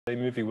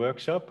Movie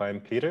Workshop. I'm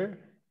Peter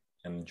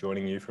and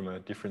joining you from a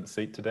different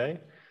seat today.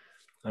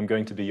 I'm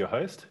going to be your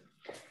host,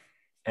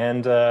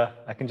 and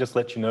I can just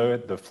let you know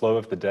the flow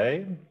of the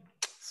day.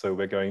 So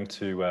we're going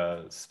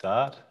to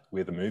start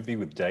with a movie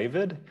with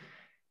David,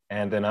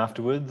 and then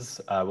afterwards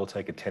we'll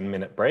take a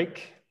 10-minute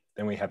break.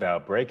 Then we have our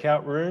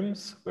breakout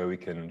rooms where we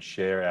can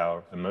share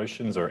our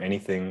emotions or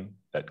anything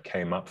that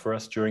came up for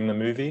us during the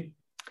movie.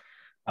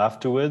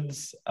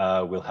 Afterwards,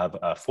 we'll have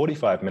a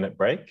 45-minute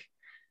break,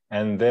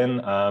 and then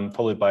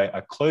followed by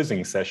a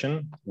closing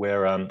session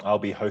where I'll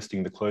be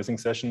hosting the closing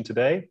session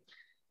today,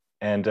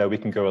 and we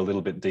can go a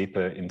little bit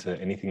deeper into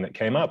anything that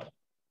came up.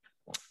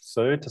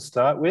 So to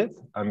start with,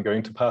 I'm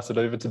going to pass it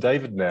over to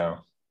David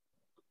now.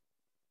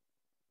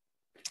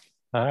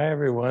 Hi,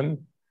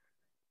 everyone.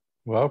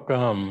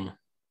 Welcome.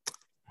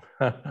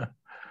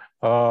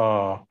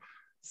 Oh,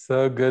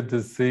 so good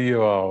to see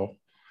you all.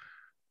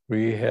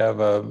 We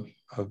have a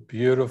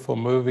beautiful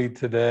movie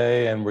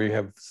today, and we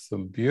have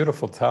some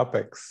beautiful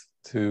topics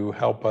to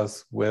help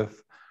us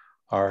with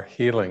our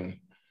healing.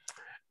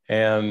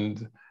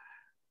 And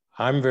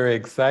I'm very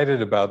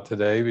excited about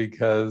today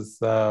because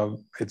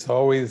it's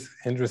always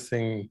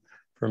interesting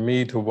for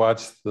me to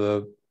watch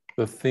the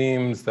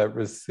themes that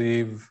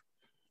receive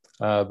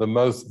the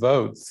most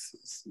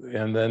votes,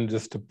 and then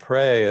just to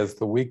pray as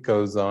the week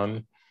goes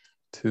on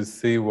to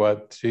see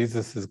what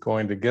Jesus is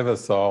going to give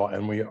us all.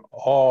 And we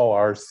all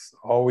are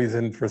always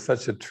in for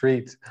such a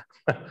treat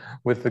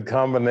with the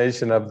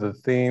combination of the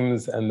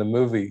themes and the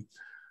movie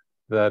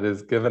that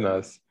is given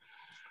us.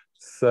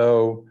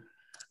 So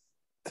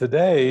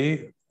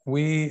today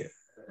we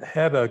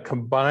had a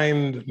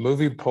combined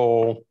movie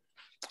poll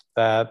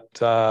that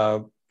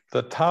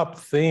the top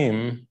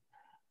theme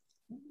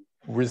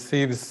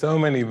received so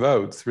many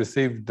votes,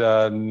 received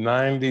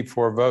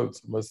 94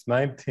 votes, almost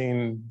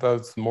 19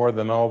 votes more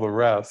than all the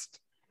rest.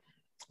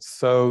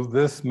 So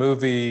this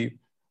movie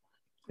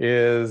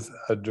is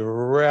a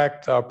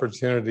direct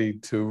opportunity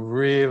to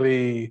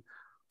really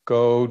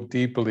go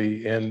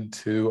deeply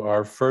into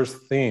our first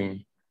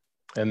theme,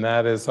 and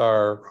that is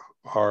our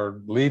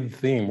lead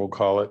theme, we'll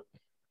call it,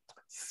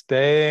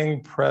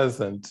 staying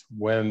present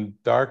when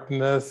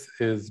darkness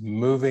is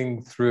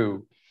moving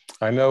through.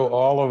 I know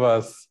all of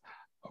us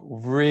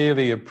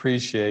really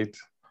appreciate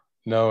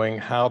knowing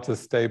how to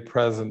stay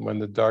present when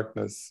the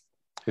darkness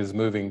is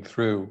moving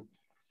through.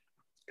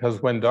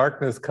 Because when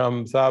darkness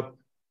comes up,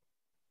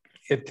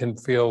 it can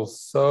feel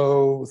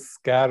so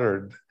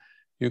scattered.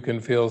 You can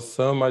feel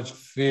so much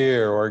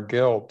fear or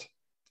guilt,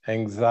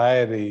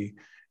 anxiety.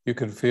 You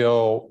can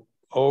feel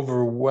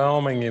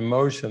overwhelming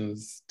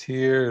emotions,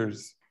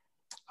 tears,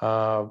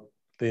 the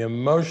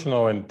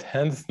emotional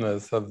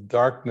intenseness of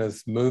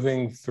darkness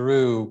moving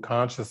through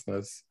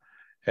consciousness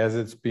as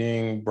it's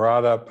being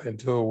brought up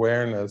into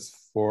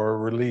awareness for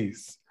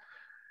release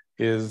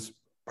is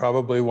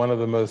probably one of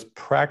the most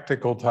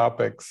practical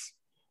topics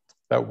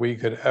that we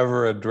could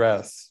ever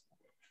address.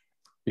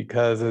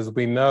 Because as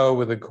we know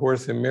with A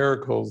Course in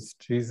Miracles,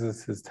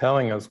 Jesus is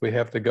telling us we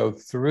have to go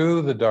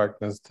through the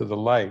darkness to the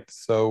light.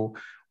 So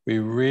we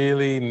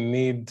really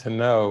need to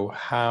know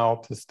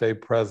how to stay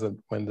present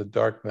when the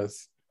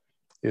darkness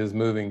is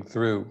moving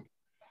through.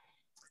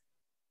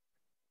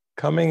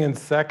 Coming in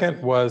second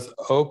was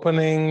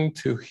opening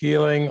to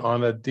healing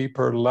on a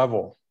deeper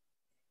level.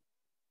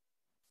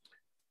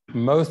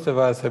 Most of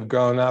us have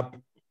grown up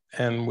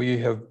and we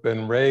have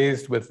been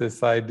raised with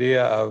this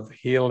idea of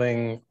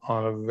healing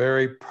on a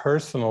very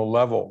personal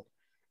level.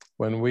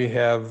 When we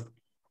have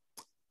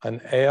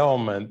an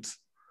ailment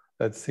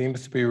that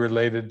seems to be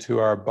related to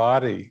our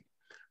body,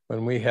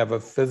 when we have a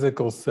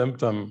physical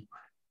symptom,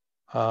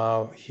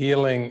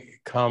 healing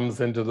comes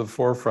into the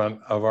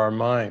forefront of our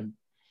mind.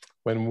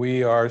 When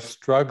we are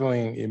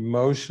struggling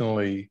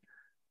emotionally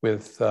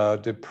with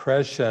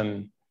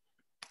depression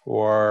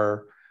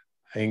or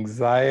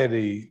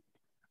anxiety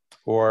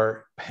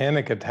or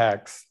panic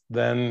attacks,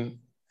 then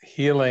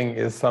healing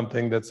is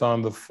something that's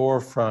on the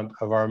forefront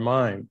of our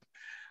mind.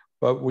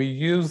 But we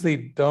usually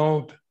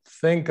don't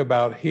think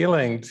about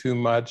healing too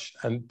much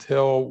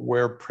until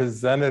we're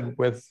presented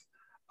with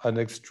an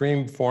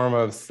extreme form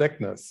of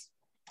sickness.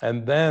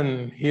 And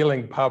then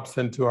healing pops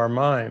into our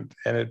mind,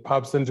 and it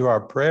pops into our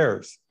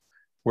prayers.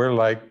 We're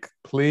like,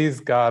 please,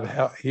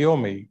 God, heal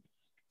me.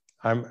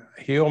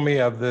 Heal me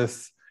of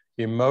this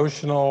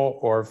emotional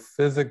or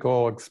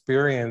physical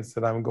experience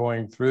that I'm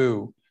going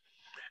through.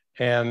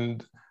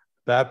 And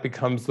that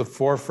becomes the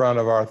forefront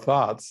of our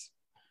thoughts.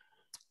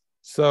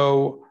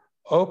 So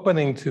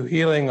opening to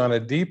healing on a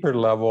deeper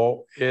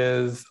level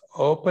is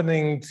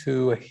opening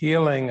to a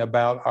healing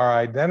about our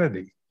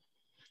identity.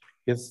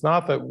 It's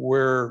not that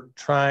we're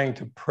trying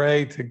to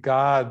pray to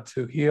God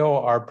to heal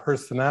our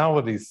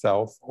personality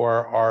self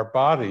or our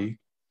body,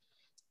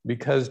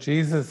 because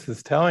Jesus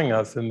is telling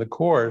us in the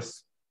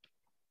Course,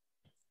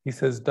 he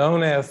says,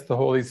 don't ask the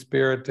Holy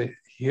Spirit to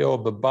heal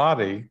the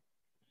body.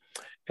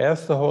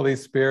 Ask the Holy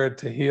Spirit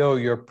to heal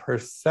your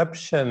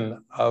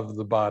perception of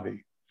the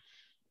body,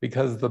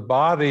 because the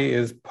body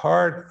is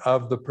part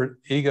of the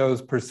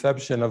ego's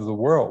perception of the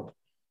world.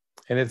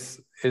 And it's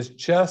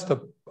just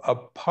a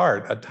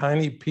part, a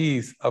tiny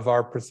piece of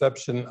our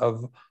perception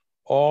of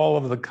all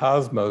of the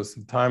cosmos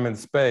of time and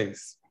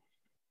space.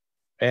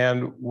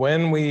 And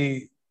when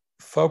we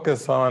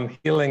focus on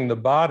healing the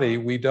body,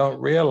 we don't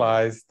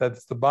realize that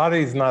the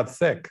body's not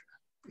sick.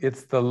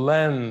 It's the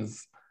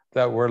lens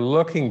that we're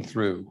looking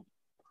through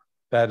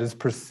that is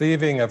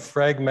perceiving a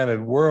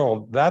fragmented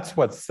world. That's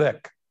what's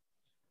sick.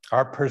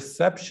 Our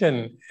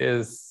perception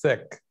is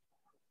sick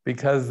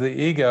because the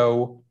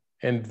ego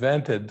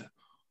invented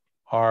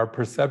our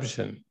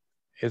perception.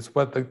 It's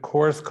what the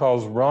Course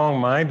calls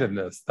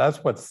wrong-mindedness.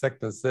 That's what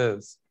sickness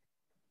is.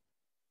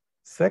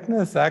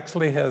 Sickness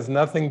actually has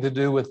nothing to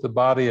do with the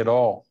body at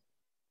all.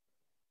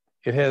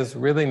 It has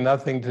really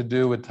nothing to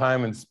do with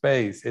time and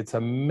space. It's a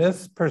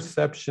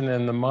misperception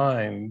in the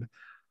mind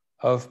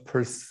of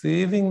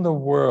perceiving the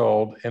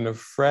world in a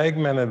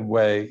fragmented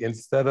way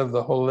instead of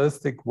the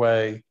holistic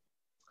way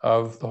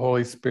of the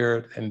Holy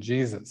Spirit and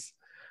Jesus.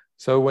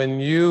 So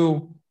when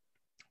you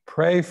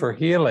pray for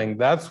healing,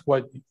 that's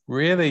what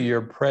really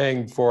you're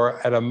praying for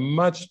at a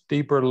much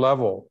deeper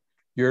level.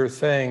 You're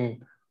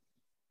saying,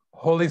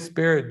 Holy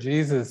Spirit,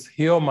 Jesus,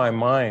 heal my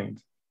mind.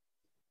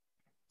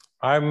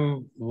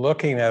 I'm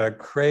looking at a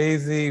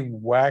crazy,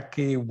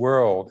 wacky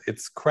world.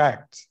 It's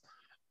cracked.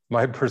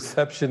 My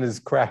perception is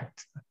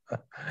cracked.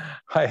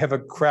 I have a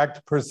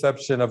cracked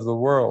perception of the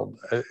world,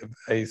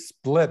 a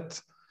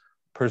split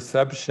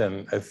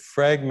perception, a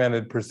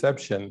fragmented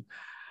perception.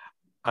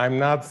 I'm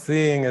not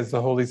seeing as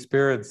the Holy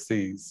Spirit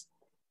sees.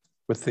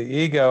 With the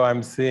ego,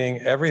 I'm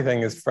seeing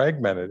everything is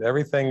fragmented.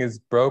 Everything is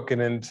broken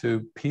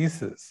into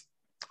pieces.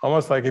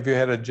 Almost like if you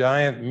had a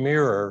giant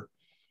mirror,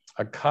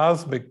 a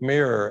cosmic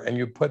mirror, and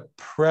you put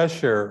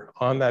pressure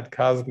on that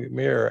cosmic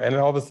mirror, and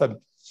all of a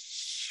sudden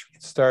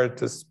it started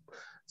to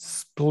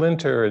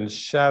splinter and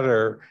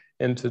shatter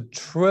into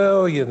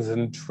trillions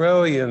and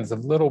trillions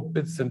of little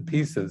bits and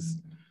pieces.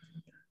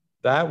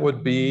 That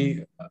would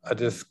be a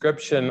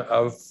description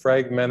of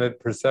fragmented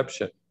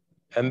perception.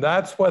 And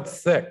that's what's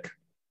sick.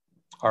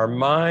 Our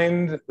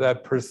mind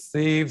that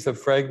perceives a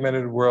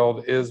fragmented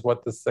world is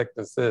what the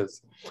sickness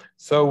is.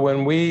 So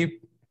when we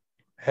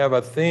have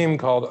a theme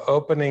called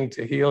opening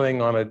to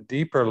healing on a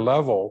deeper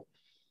level,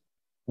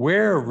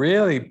 we're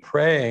really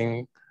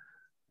praying,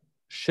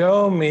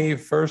 show me,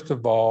 first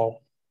of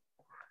all,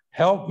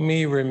 help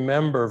me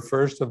remember,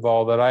 first of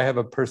all, that I have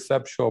a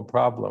perceptual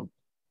problem,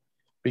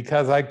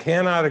 because I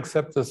cannot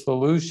accept the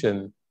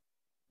solution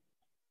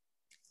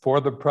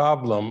for the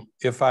problem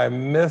if I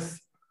misdefine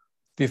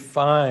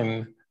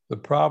the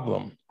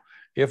problem.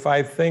 If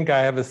I think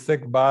I have a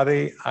sick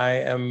body, I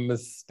am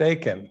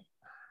mistaken.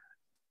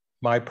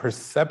 My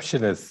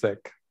perception is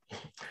sick.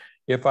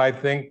 If I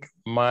think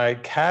my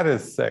cat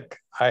is sick,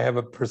 I have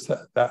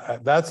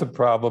that's a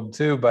problem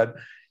too, but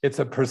it's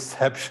a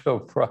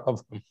perceptual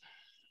problem.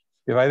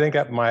 If I think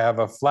I have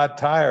a flat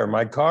tire,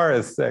 my car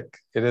is sick,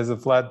 it is a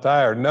flat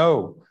tire.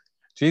 No,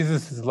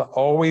 Jesus is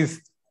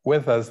always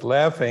with us,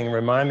 laughing,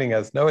 reminding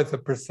us, no, it's a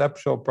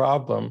perceptual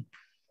problem.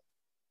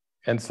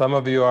 And some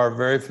of you are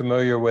very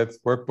familiar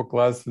with workbook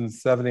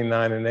lessons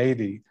 79 and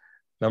 80.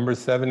 Number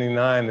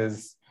 79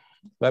 is,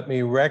 let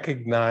me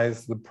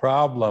recognize the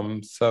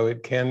problem so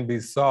it can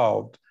be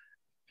solved.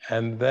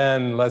 And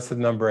then lesson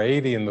number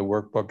 80 in the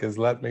workbook is,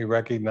 let me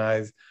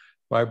recognize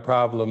my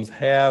problems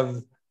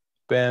have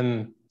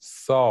been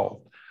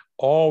solved.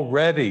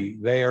 Already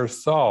they are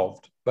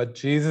solved. But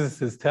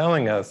Jesus is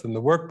telling us in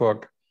the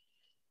workbook,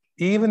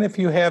 even if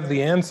you have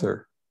the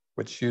answer,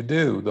 which you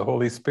do, the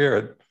Holy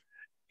Spirit,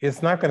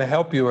 it's not going to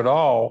help you at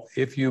all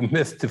if you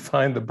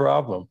misdefine the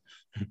problem.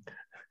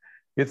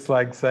 It's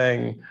like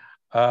saying,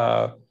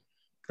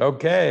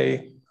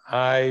 okay,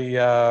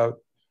 I've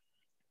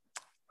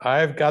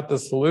got the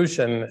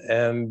solution,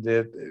 and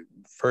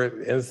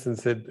for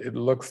instance, it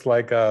looks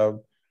like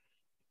we'll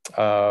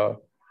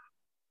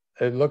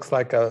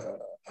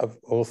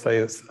say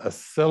a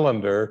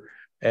cylinder,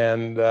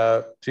 and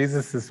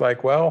Jesus is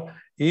like, well,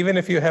 even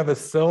if you have a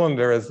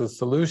cylinder as a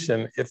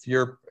solution, if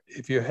you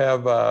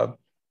have a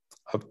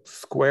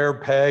square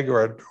peg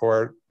or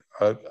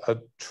a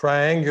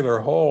triangular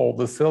hole,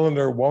 the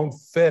cylinder won't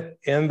fit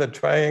in the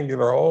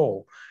triangular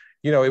hole.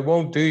 You know, it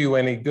won't do you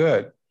any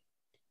good.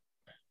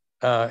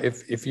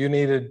 If you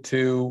needed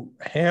to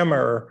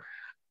hammer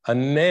a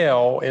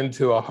nail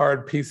into a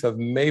hard piece of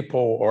maple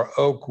or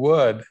oak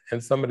wood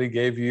and somebody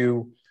gave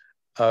you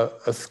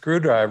a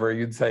screwdriver,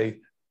 you'd say,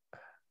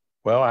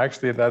 well,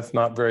 actually, that's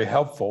not very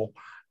helpful.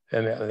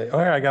 And oh,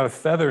 I got a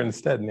feather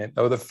instead. And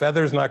oh, the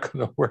feather's not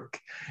going to work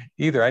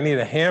either. I need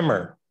a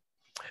hammer.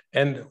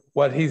 And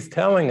what he's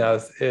telling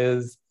us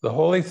is the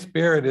Holy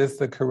Spirit is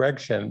the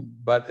correction,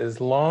 but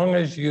as long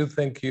as you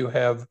think you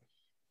have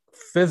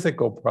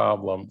physical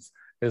problems,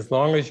 as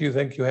long as you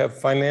think you have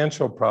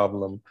financial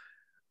problems,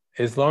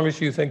 as long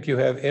as you think you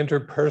have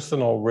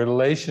interpersonal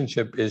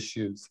relationship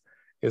issues,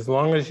 as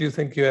long as you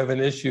think you have an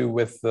issue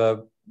with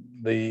the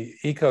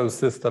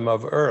ecosystem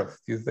of Earth,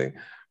 you think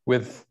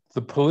with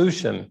the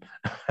pollution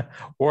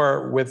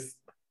or with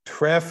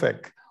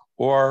traffic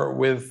or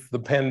with the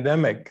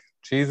pandemic,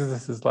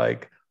 Jesus is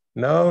like,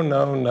 No,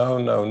 no, no,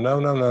 no, no,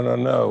 no, no, no,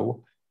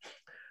 no.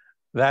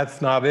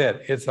 That's not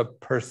it. It's a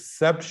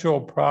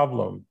perceptual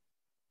problem.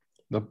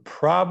 The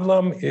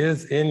problem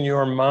is in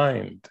your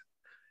mind.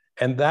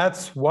 And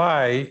that's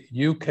why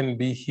you can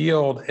be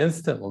healed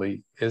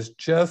instantly, is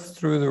just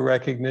through the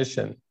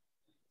recognition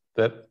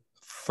that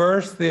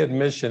first the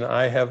admission,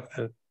 I have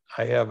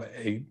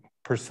a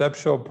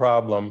perceptual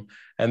problem,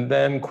 and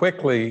then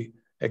quickly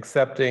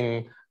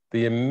accepting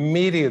the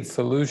immediate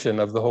solution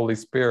of the Holy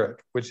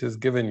Spirit, which is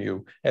given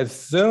you as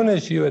soon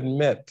as you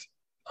admit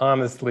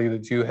honestly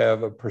that you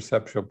have a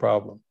perceptual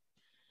problem.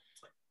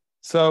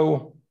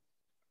 So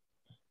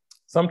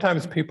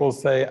sometimes people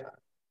say,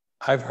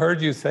 I've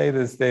heard you say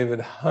this,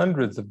 David,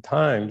 hundreds of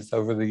times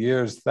over the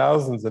years,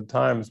 thousands of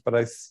times, but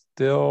I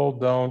still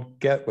don't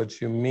get what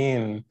you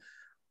mean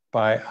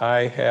by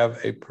I have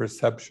a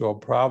perceptual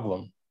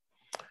problem.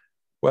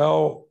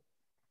 Well,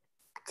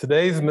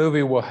 today's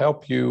movie will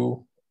help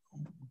you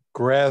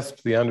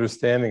grasp the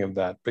understanding of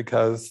that,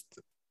 because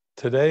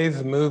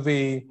today's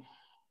movie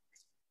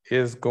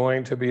is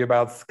going to be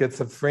about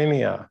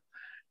schizophrenia.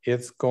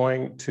 It's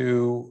going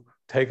to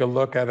take a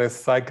look at a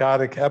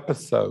psychotic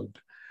episode.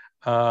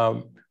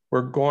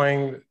 We're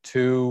going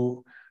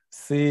to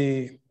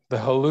see the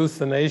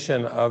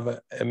hallucination of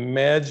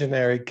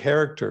imaginary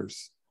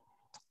characters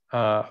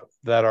that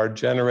are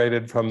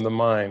generated from the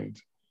mind.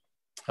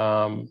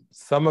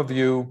 Some of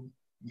you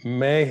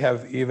may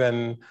have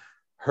even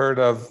heard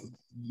of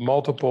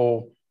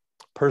multiple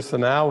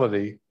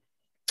personality,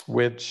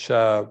 which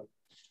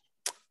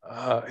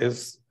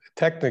is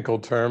technical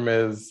term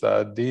is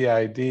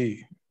DID,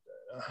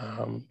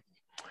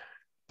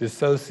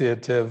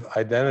 dissociative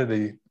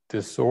identity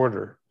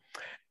disorder.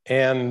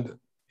 And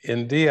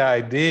in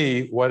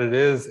DID, what it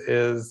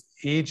is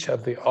each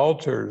of the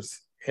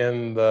alters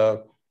in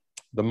the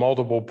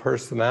multiple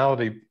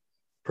personality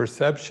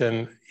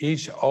perception,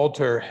 each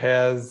alter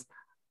has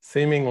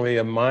seemingly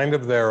a mind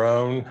of their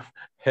own,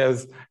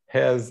 has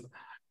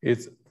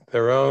its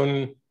their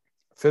own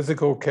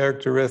physical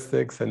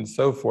characteristics and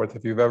so forth.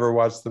 If you've ever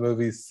watched the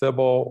movie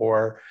Sybil,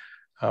 or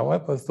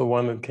what was the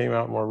one that came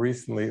out more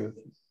recently?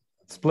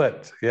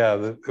 Split.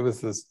 Yeah, it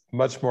was this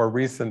much more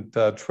recent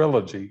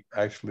trilogy,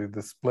 actually,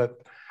 The Split.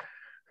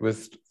 It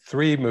was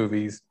 3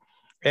 movies.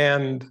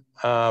 And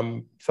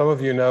some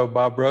of you know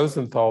Bob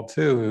Rosenthal,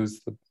 too,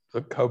 who's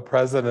the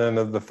co-president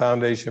of the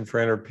Foundation for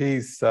Inner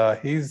Peace.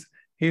 He's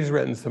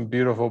written some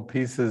beautiful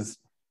pieces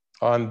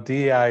on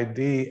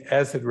DID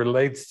as it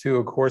relates to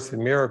A Course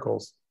in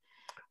Miracles.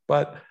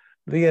 But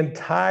the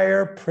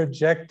entire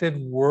projected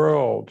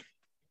world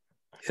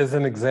is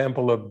an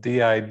example of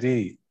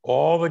DID.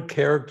 All the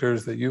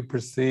characters that you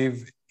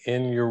perceive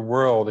in your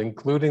world,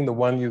 including the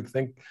one you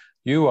think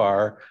you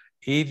are,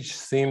 each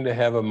seem to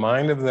have a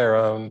mind of their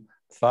own,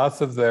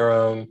 thoughts of their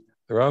own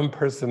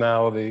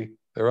personality,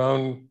 their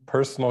own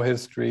personal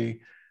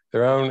history,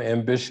 their own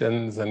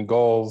ambitions and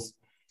goals,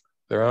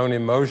 their own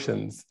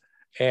emotions.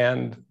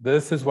 And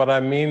this is what I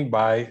mean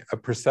by a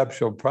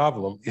perceptual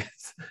problem.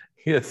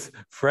 It's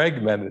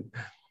fragmented.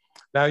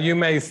 Now you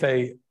may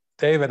say,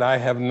 David, I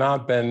have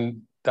not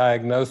been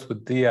diagnosed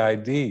with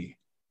DID.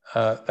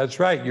 That's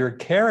right, your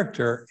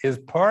character is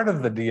part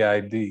of the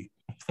DID.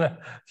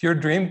 Your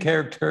dream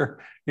character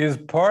is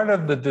part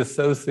of the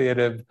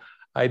dissociative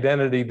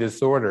identity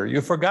disorder.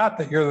 You forgot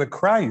that you're the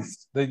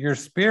Christ, that you're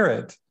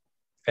spirit.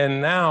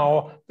 And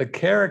now the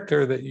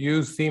character that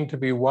you seem to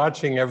be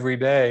watching every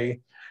day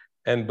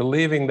and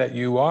believing that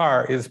you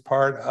are is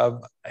part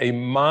of a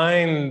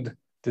mind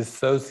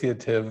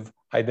dissociative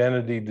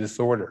identity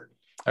disorder.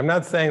 I'm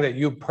not saying that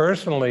you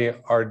personally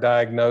are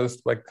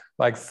diagnosed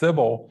like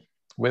Sybil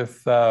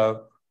with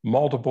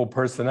multiple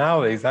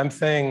personalities. I'm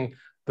saying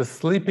the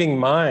sleeping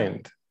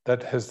mind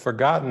that has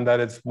forgotten that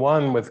it's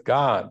one with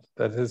God,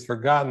 that has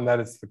forgotten that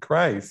it's the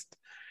Christ,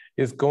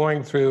 is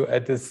going through a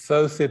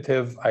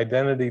dissociative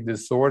identity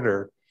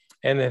disorder,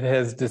 and it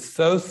has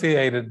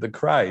dissociated the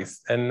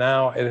Christ, and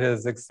now it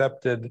has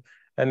accepted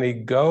an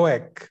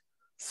egoic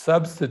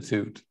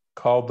substitute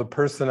called the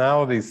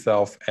personality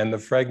self and the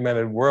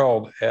fragmented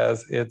world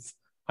as its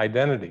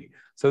identity.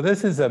 So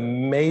this is a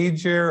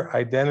major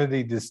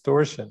identity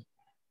distortion.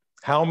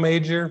 How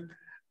major?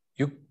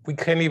 We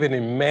can't even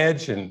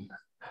imagine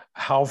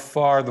how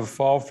far the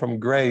fall from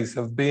grace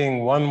of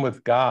being one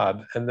with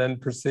God and then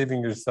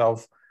perceiving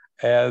yourself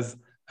as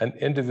an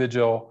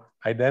individual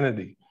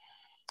identity.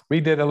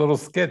 We did a little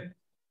skit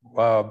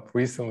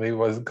recently,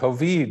 was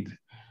COVID.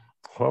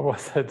 What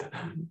was it?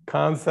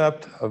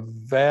 Concept of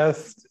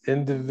vast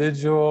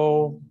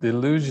individual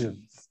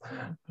delusions.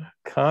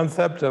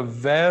 Concept of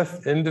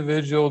vast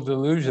individual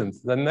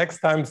delusions. The next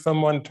time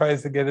someone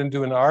tries to get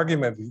into an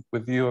argument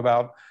with you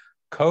about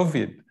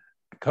COVID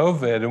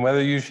and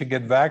whether you should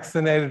get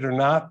vaccinated or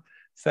not,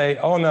 say,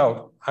 oh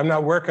no, I'm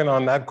not working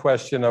on that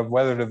question of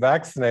whether to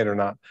vaccinate or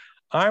not.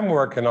 I'm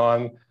working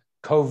on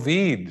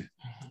COVID,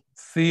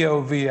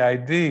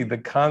 COVID, the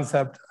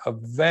concept of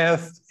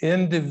vast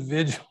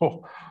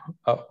individual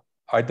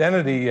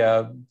identity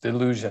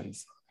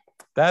delusions.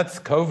 That's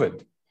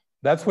COVID.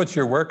 That's what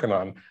you're working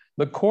on.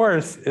 The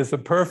Course is a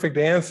perfect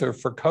answer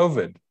for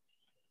COVID.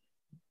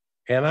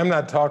 And I'm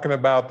not talking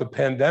about the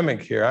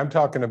pandemic here. I'm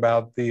talking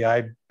about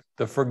the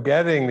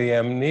forgetting, the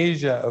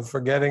amnesia of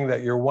forgetting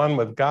that you're one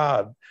with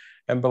God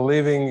and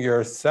believing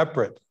you're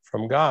separate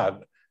from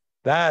God.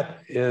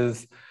 That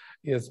is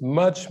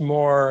much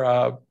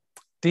more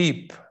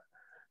deep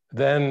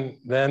than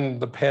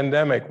the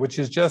pandemic, which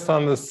is just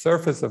on the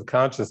surface of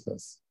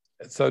consciousness.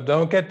 So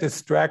don't get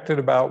distracted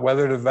about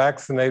whether to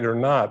vaccinate or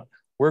not.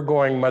 We're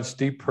going much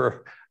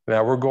deeper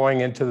now. We're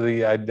going into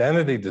the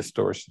identity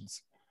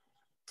distortions.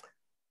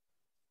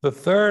 The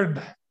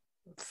third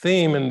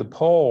theme in the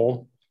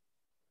poll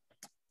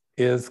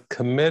is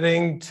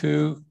committing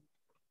to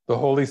the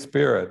Holy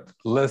Spirit,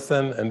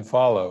 listen and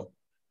follow.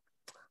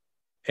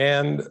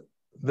 And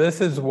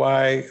this is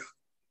why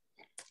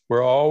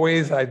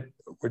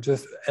we're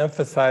just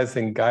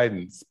emphasizing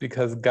guidance,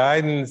 because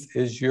guidance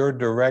is your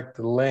direct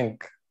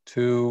link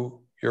to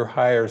your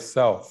higher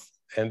self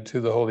and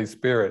to the Holy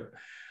Spirit.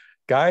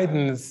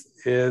 Guidance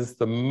is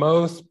the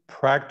most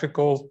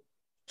practical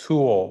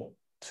tool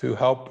to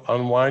help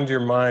unwind your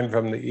mind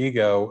from the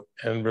ego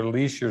and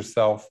release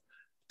yourself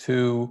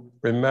to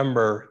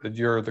remember that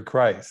you're the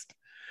Christ.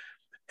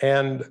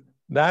 And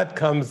that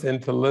comes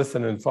into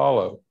listen and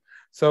follow.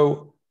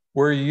 So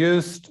we're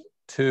used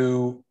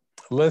to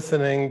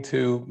listening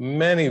to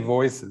many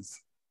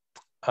voices.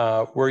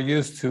 We're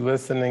used to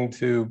listening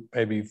to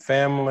maybe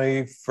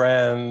family,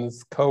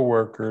 friends,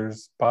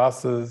 coworkers,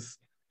 bosses,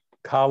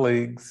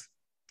 colleagues,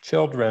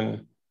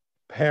 children,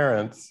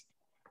 parents,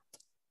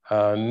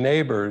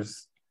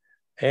 neighbors,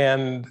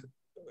 and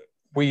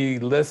we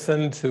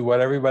listen to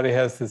what everybody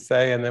has to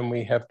say, and then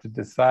we have to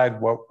decide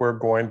what we're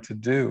going to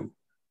do,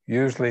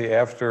 usually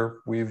after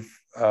we've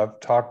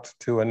talked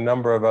to a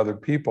number of other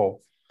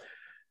people.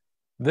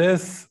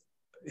 This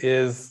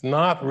is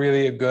not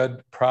really a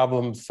good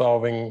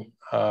problem-solving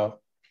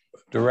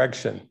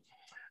direction.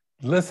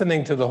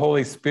 Listening to the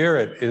Holy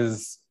Spirit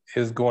is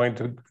going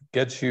to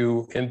get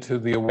you into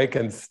the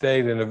awakened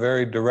state in a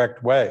very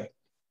direct way.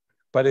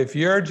 But if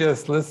you're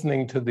just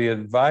listening to the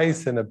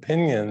advice and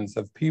opinions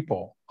of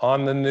people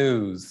on the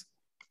news,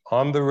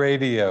 on the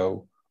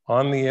radio,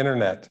 on the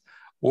internet,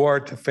 or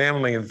to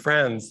family and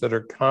friends that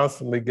are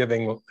constantly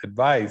giving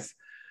advice,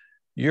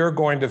 you're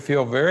going to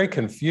feel very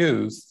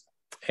confused.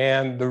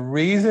 And the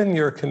reason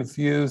you're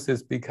confused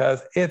is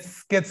because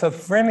it's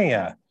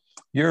schizophrenia.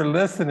 You're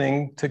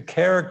listening to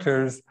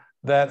characters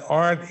that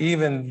aren't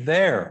even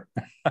there,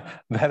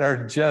 that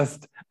are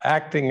just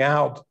acting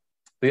out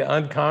the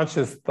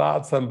unconscious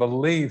thoughts and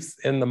beliefs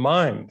in the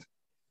mind.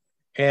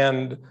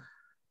 And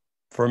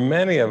for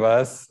many of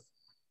us,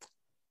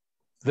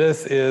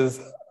 this is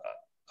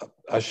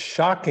a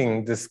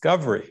shocking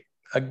discovery.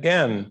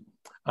 Again,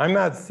 I'm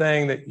not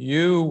saying that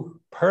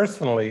you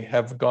personally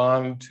have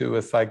gone to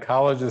a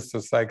psychologist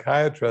or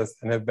psychiatrist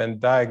and have been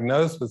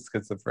diagnosed with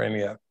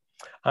schizophrenia.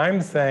 I'm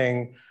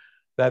saying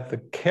that the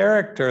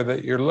character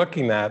that you're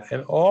looking at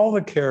and all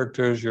the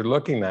characters you're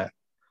looking at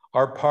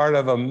are part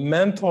of a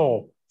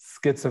mental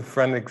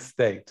schizophrenic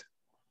state,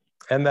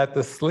 and that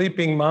the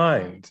sleeping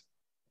mind,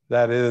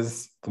 that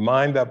is the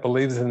mind that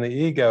believes in the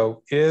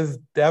ego, is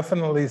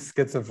definitely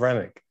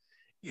schizophrenic.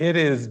 It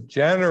is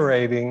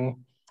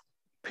generating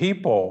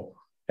people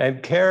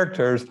and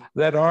characters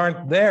that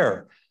aren't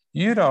there.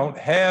 You don't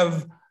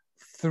have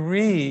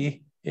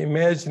 3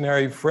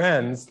 imaginary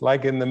friends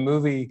like in the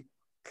movie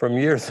from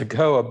years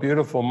ago, A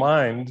Beautiful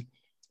Mind,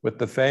 with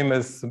the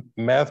famous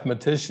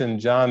mathematician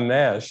John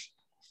Nash,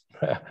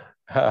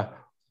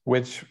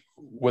 which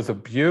was a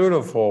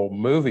beautiful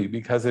movie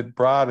because it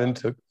brought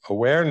into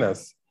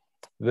awareness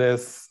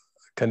this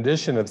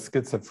condition of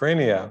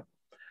schizophrenia,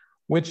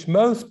 which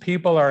most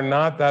people are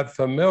not that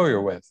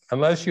familiar with,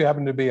 unless you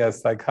happen to be a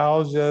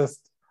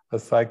psychologist, a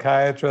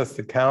psychiatrist,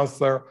 a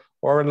counselor,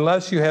 or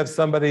unless you have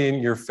somebody in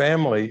your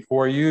family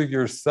or you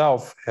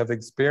yourself have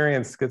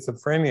experienced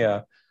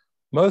schizophrenia.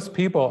 Most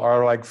people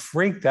are like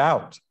freaked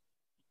out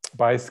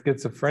by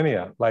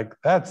schizophrenia. Like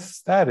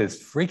that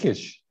is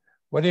freakish.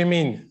 What do you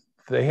mean?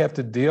 They have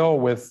to deal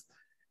with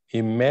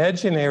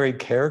imaginary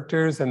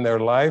characters in their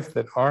life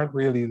that aren't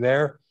really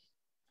there.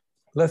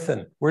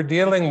 Listen, we're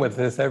dealing with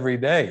this every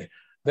day.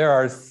 There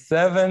are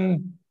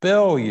 7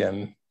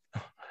 billion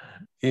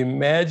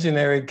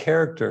imaginary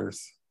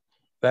characters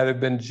that have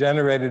been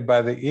generated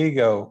by the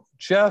ego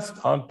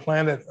just on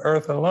planet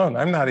Earth alone.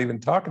 I'm not even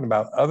talking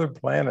about other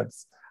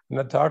planets. I'm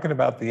not talking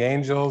about the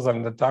angels.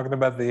 I'm not talking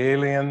about the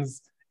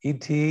aliens,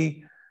 ET.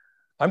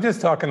 I'm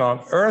just talking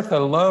on Earth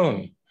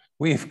alone.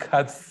 We've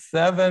got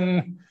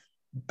 7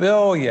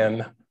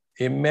 billion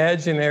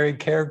imaginary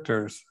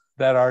characters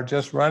that are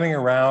just running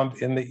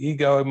around in the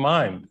ego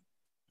mind.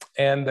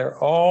 And they're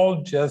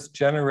all just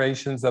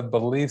generations of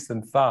beliefs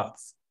and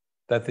thoughts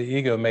that the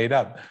ego made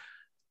up.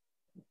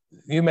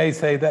 You may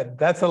say that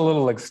that's a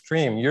little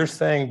extreme. You're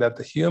saying that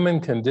the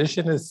human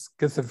condition is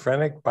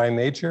schizophrenic by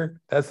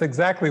nature? That's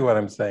exactly what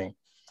I'm saying.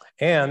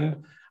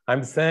 And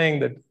I'm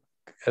saying that,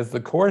 as the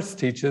Course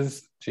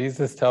teaches,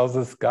 Jesus tells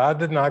us God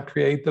did not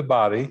create the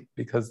body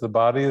because the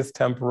body is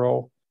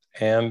temporal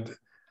and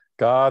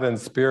God and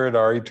spirit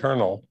are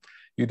eternal.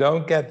 You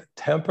don't get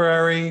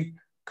temporary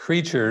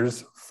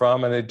creatures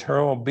from an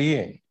eternal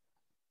being.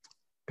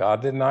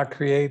 God did not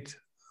create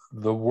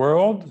the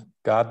world.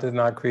 God did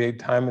not create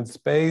time and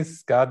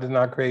space. God did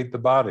not create the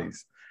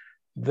bodies.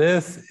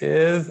 This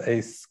is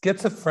a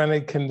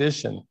schizophrenic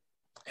condition.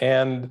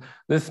 And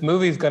this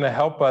movie is going to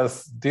help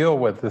us deal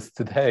with this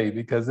today,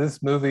 because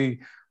this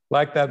movie,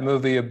 like that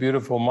movie, A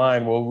Beautiful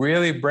Mind, will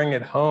really bring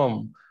it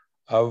home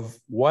of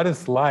what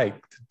it's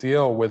like to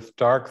deal with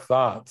dark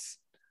thoughts,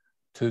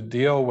 to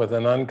deal with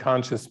an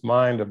unconscious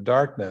mind of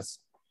darkness,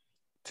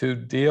 to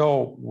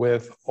deal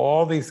with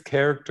all these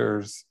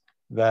characters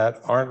that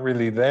aren't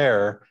really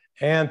there,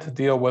 and to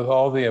deal with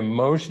all the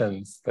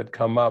emotions that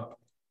come up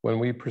when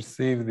we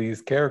perceive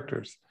these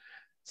characters.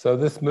 So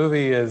this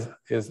movie is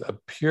a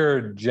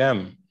pure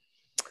gem.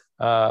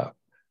 The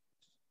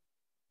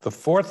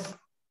fourth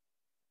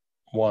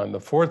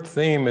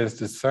theme is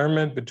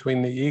discernment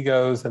between the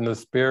ego's and the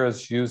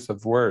spirit's use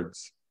of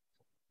words.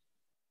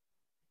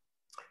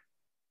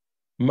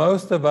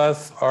 Most of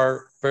us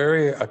are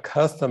very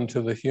accustomed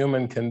to the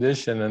human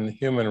condition and the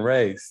human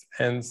race.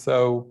 And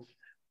so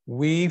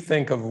we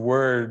think of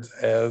words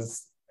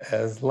as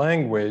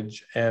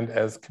language and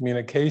as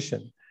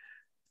communication.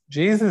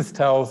 Jesus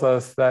tells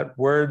us that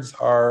words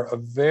are a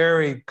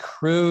very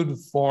crude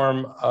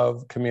form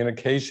of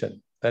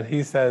communication, that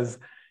he says,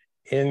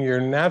 in your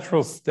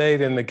natural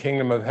state in the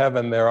kingdom of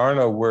heaven, there are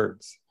no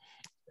words.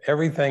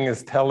 Everything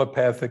is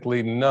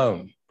telepathically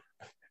known.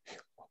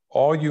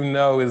 All you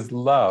know is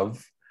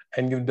love,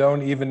 and you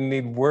don't even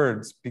need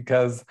words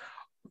because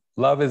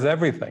love is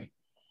everything.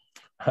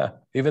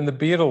 Even the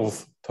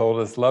Beatles told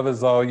us love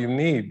is all you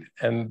need,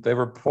 and they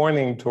were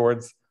pointing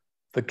towards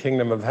the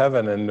kingdom of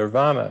heaven and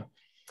nirvana.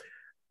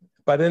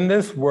 But in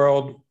this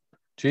world,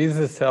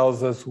 Jesus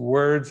tells us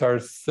words are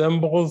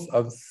symbols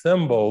of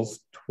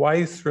symbols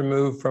twice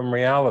removed from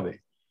reality.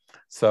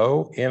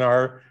 So in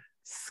our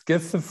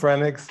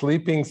schizophrenic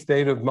sleeping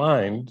state of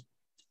mind,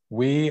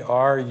 we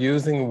are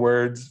using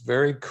words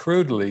very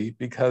crudely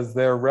because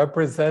they're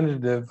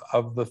representative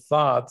of the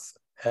thoughts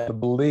and the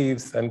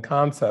beliefs and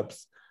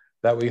concepts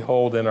that we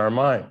hold in our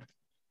mind.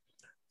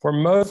 For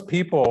most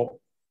people,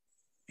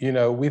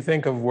 we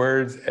think of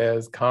words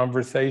as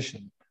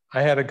conversation.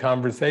 I had a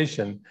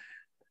conversation,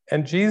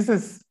 and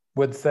Jesus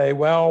would say,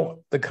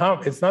 well,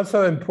 it's not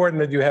so important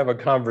that you have a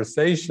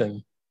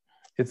conversation.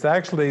 It's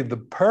actually the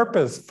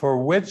purpose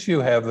for which you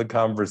have the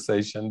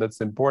conversation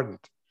that's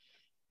important.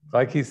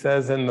 Like he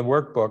says in the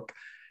workbook,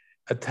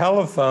 a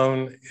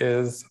telephone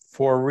is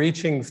for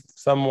reaching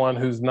someone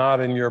who's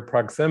not in your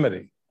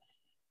proximity.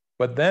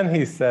 But then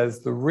he says,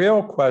 the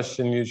real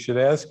question you should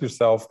ask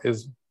yourself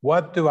is,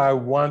 what do I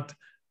want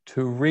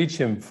to reach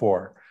him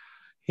for?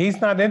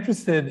 He's not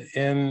interested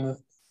in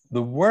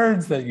the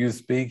words that you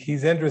speak.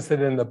 He's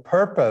interested in the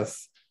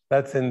purpose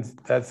that's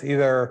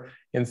either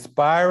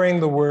inspiring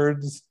the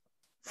words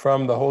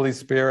from the Holy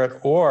Spirit,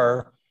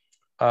 or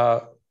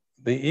the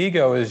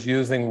ego is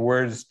using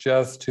words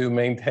just to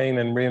maintain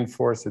and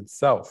reinforce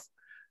itself.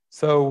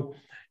 So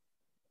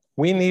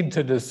we need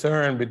to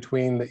discern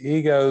between the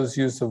ego's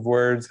use of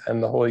words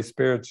and the Holy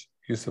Spirit's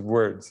use of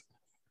words.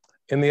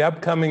 In the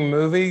upcoming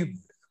movie,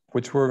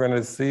 which we're going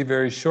to see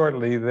very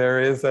shortly,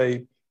 there is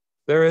a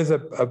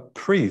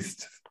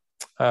priest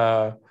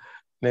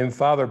named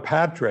Father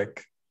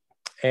Patrick.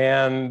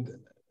 And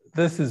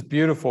this is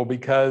beautiful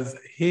because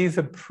he's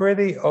a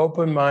pretty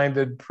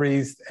open-minded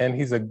priest, and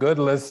he's a good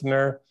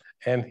listener,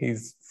 and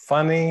he's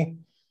funny,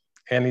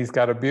 and he's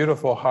got a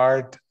beautiful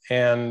heart,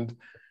 and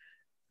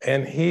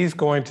he's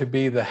going to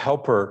be the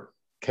helper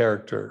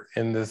character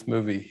in this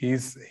movie.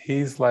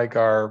 He's like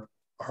our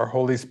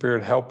Holy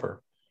Spirit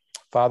helper,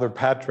 Father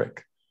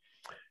Patrick.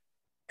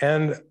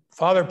 And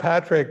Father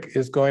Patrick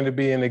is going to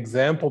be an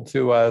example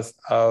to us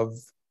of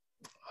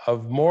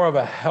more of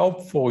a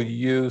helpful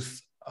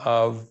use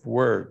of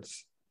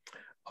words.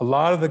 A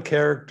lot of the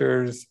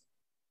characters,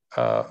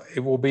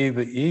 it will be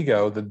the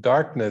ego, the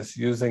darkness,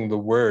 using the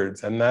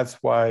words. And that's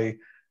why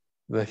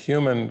the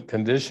human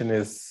condition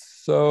is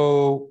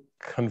so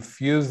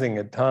confusing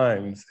at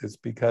times. It's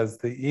because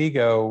the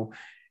ego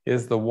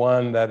is the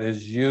one that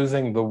is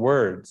using the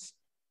words.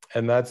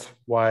 And that's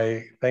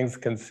why things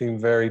can seem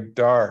very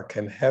dark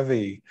and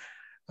heavy,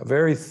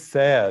 very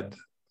sad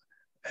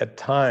at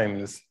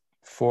times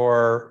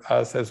for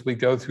us as we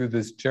go through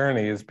this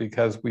journey, is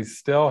because we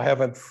still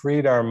haven't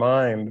freed our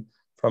mind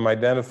from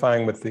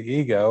identifying with the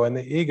ego, and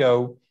the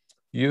ego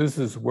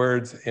uses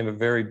words in a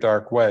very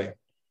dark way.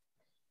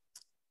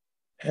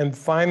 And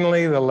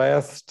finally, the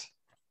last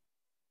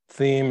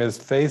theme is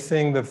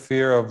facing the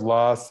fear of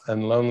loss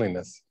and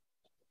loneliness.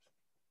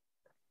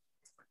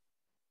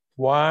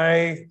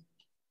 Why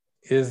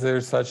is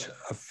there such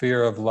a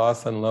fear of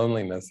loss and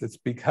loneliness? It's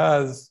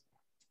because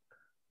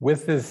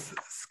with this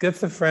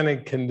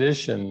schizophrenic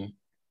condition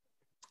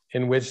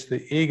in which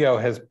the ego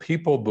has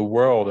peopled the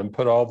world and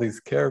put all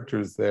these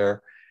characters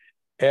there,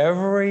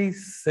 every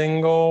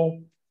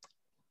single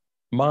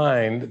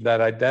mind that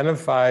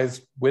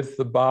identifies with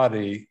the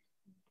body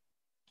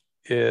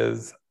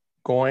is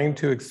going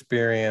to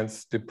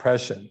experience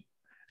depression.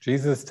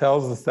 Jesus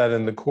tells us that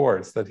in the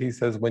Course, that he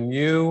says, when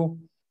you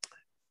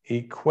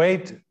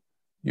equate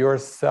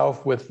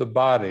yourself with the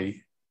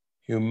body,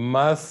 you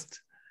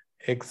must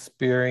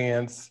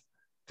experience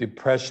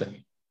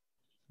depression.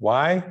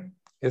 Why?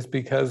 It's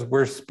because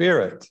we're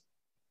spirit,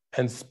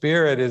 and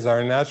spirit is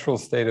our natural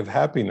state of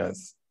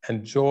happiness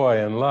and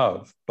joy and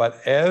love. But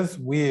as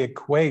we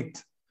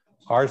equate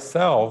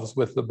ourselves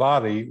with the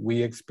body,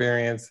 we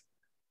experience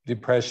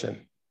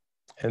depression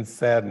and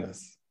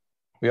sadness.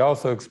 We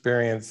also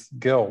experience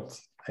guilt,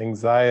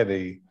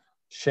 anxiety,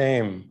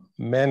 shame,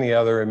 many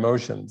other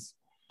emotions.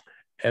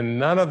 And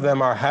none of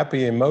them are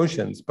happy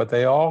emotions, but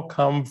they all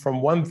come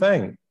from one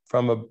thing,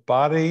 from a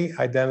body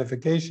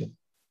identification.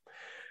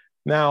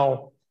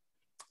 Now,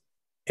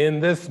 in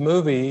this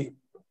movie,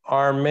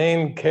 our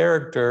main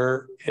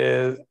character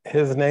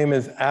his name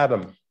is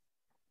Adam.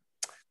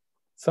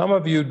 Some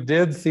of you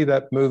did see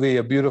that movie,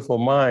 A Beautiful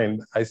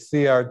Mind. I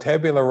see our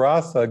Tabula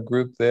Rasa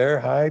group there.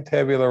 Hi,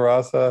 Tabula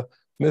Rasa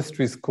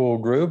Mystery School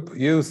group.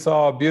 You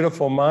saw A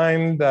Beautiful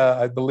Mind,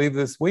 I believe,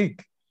 this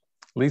week.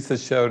 Lisa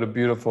showed A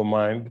Beautiful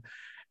Mind.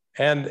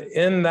 And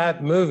in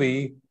that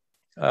movie,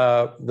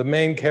 the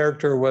main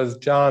character was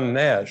John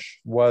Nash,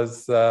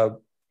 was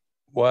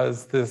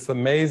this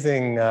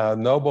amazing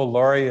Nobel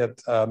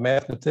laureate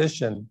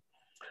mathematician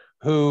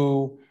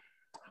who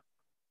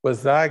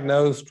was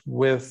diagnosed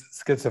with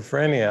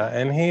schizophrenia,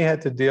 and he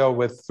had to deal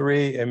with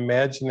 3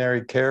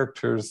 imaginary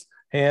characters,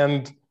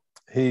 and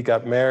he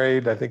got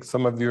married. I think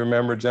some of you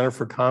remember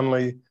Jennifer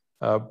Connelly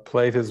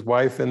played his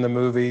wife in the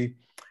movie,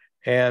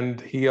 and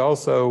he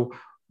also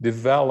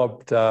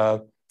developed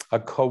a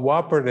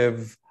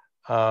cooperative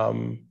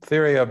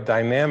theory of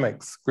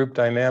dynamics, group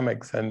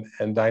dynamics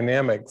and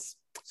dynamics.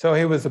 So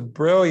he was a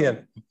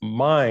brilliant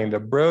mind, a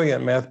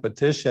brilliant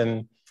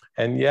mathematician,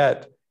 and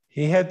yet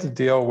he had to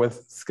deal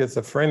with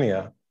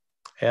schizophrenia.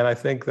 And I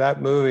think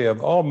that movie,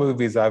 of all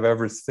movies I've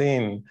ever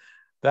seen,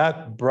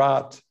 that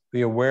brought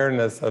the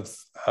awareness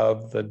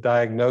of the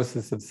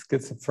diagnosis of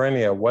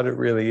schizophrenia, what it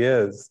really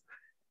is,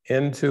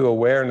 into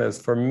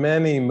awareness for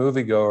many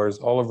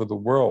moviegoers all over the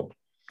world.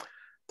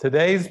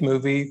 Today's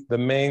movie, the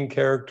main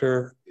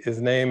character, his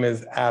name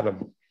is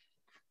Adam.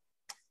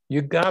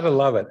 You gotta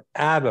love it,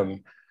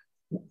 Adam.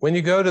 When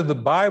you go to the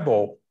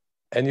Bible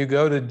and you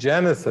go to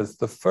Genesis,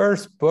 the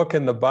first book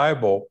in the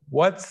Bible,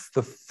 what's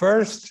the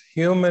first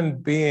human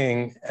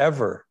being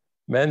ever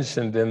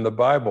mentioned in the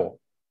Bible?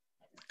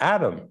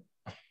 Adam,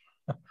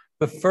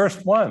 the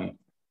first one.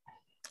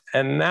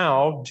 And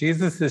now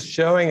Jesus is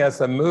showing us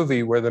a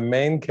movie where the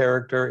main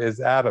character is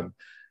Adam.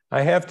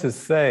 I have to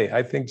say,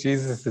 I think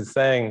Jesus is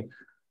saying,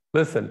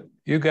 listen,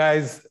 you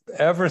guys,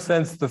 ever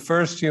since the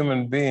first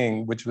human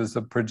being, which was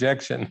a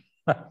projection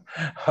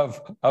of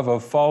a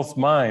false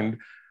mind,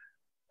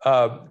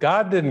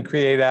 God didn't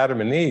create Adam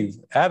and Eve.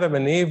 Adam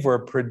and Eve were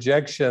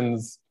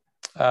projections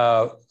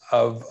of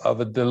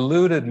a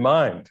deluded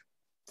mind.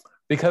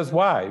 Because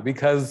why?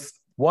 Because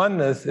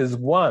oneness is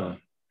one.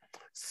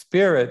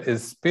 Spirit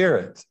is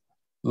spirit.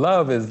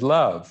 Love is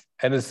love.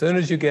 And as soon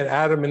as you get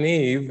Adam and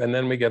Eve, and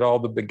then we get all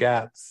the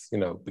begats, you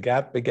know,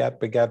 begat, begat,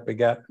 begat,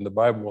 begat in the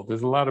Bible,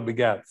 there's a lot of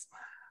begats.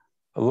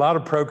 A lot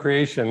of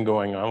procreation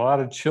going on, a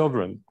lot of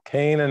children,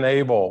 Cain and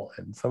Abel,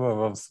 and some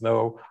of us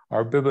know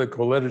our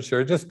biblical literature,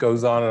 it just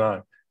goes on and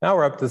on. Now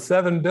we're up to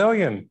 7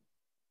 billion.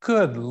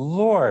 Good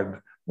Lord,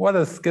 what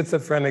a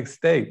schizophrenic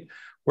state.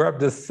 We're up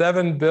to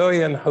 7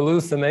 billion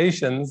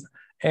hallucinations,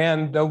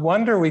 and no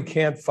wonder we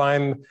can't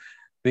find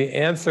the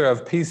answer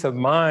of peace of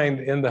mind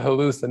in the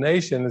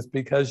hallucination is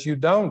because you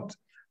don't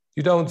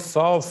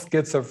solve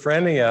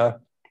schizophrenia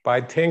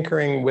by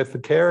tinkering with the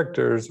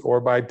characters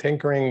or by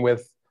tinkering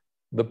with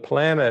the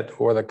planet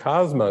or the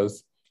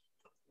cosmos.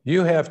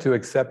 You have to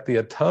accept the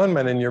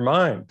atonement in your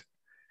mind.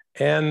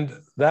 And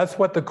that's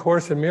what the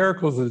Course in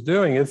Miracles is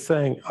doing. It's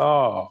saying,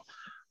 oh,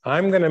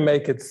 I'm going to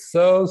make it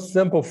so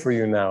simple for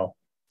you now.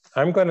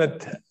 I'm going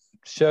to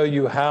show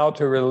you how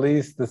to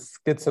release the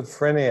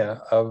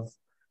schizophrenia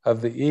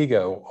of the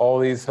ego, all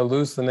these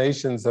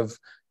hallucinations of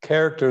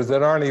characters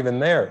that aren't even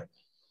there.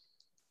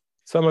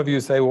 Some of you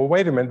say, well,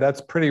 wait a minute,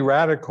 that's pretty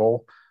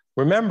radical.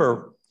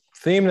 Remember,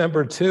 theme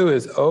number 2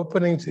 is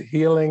opening to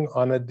healing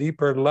on a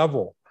deeper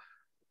level.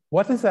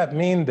 What does that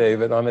mean,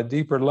 David, on a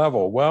deeper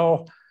level?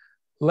 Well,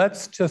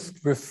 let's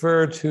just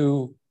refer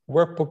to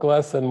workbook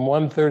lesson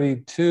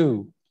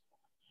 132.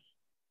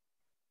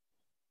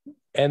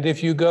 And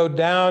if you go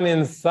down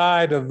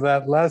inside of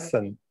that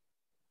lesson,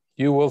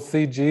 you will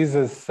see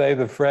Jesus say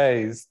the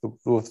phrase,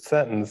 the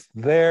sentence,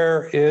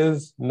 there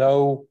is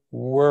no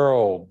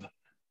world,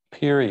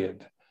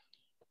 period.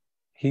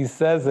 He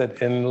says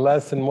it in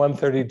lesson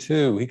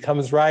 132. He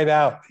comes right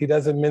out. He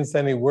doesn't mince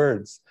any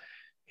words.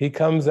 He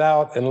comes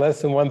out in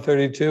lesson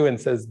 132 and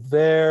says,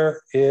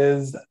 there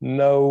is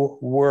no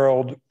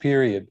world,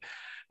 period.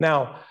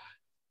 Now,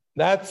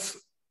 that's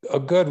a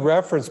good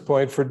reference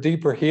point for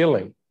deeper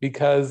healing,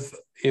 because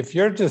if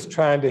you're just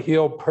trying to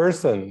heal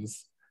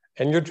persons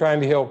and you're trying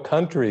to heal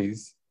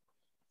countries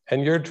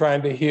and you're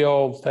trying to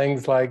heal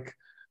things like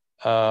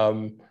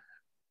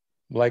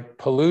like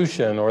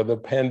pollution or the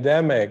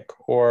pandemic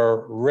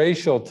or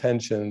racial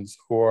tensions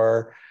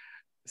or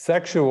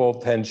sexual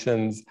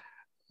tensions,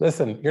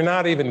 listen, you're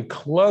not even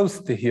close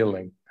to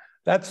healing.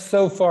 That's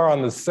so far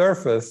on the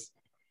surface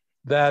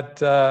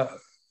that,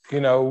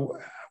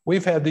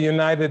 we've had the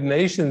United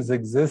Nations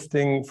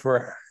existing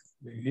for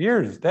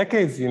years,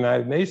 decades, the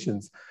United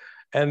Nations.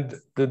 And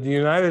did the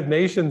United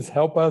Nations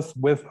help us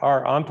with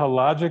our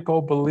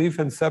ontological belief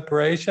in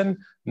separation?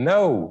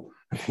 No.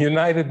 The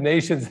United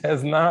Nations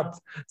has not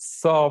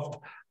solved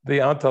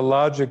the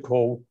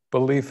ontological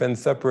belief in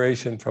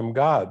separation from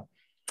God.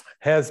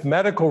 Has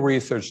medical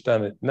research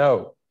done it?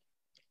 No.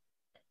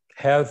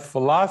 Have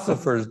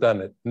philosophers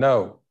done it?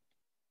 No.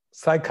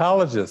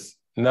 Psychologists?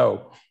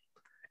 No.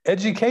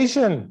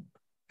 Education,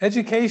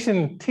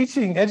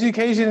 teaching,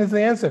 education is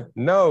the answer.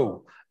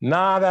 No.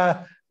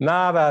 Nada,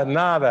 nada,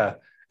 nada.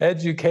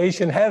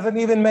 Education hasn't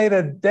even made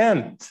a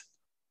dent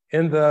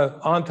in the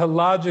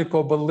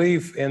ontological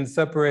belief in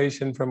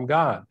separation from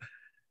God.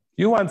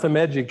 You want some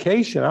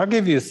education? I'll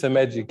give you some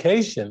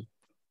education.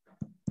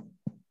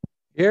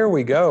 Here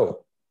we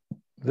go.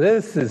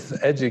 This is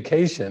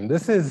education.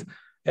 This is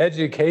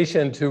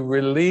education to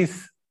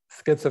release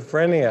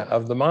schizophrenia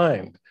of the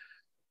mind.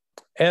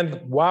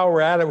 And while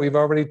we're at it, we've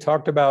already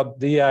talked about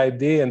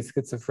DID and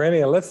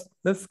schizophrenia.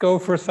 Let's go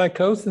for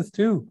psychosis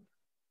too.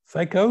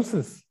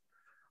 Psychosis.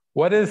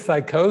 What is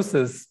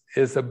psychosis?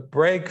 Is a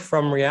break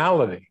from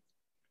reality.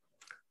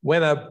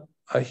 When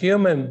a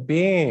human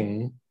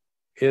being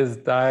is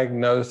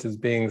diagnosed as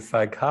being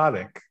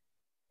psychotic,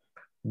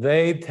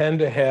 they tend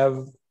to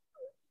have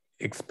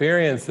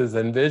experiences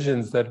and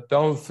visions that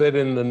don't fit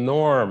in the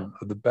norm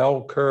of the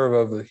bell curve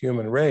of the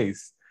human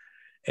race.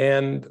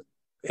 And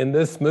in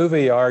this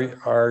movie,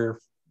 our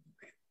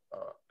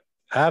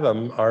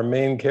Adam, our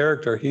main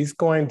character, he's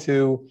going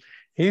to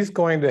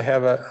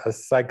have a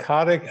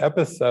psychotic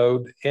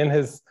episode in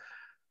his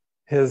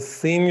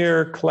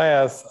senior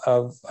class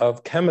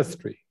of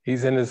chemistry.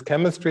 He's in his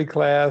chemistry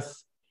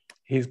class.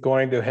 He's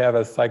going to have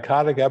a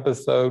psychotic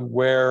episode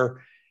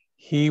where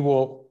he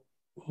will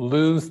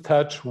lose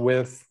touch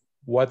with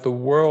what the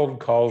world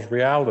calls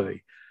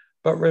reality.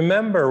 But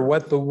remember,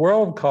 what the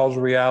world calls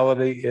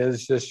reality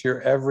is just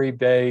your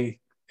everyday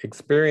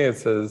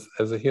experiences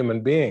as a human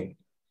being.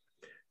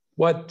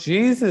 What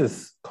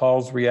Jesus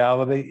calls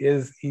reality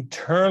is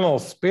eternal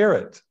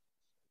spirit.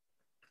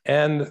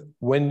 And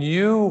when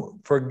you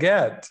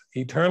forget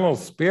eternal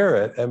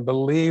spirit and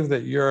believe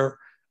that you're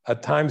a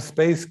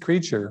time-space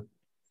creature,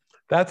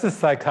 that's a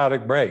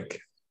psychotic break,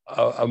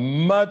 a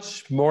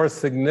much more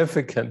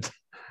significant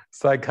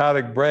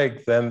psychotic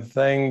break than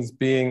things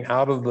being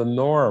out of the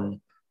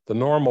norm, the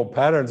normal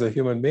patterns of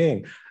human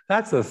being.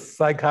 That's a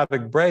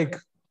psychotic break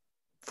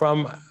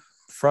from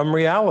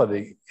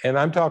reality. And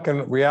I'm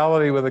talking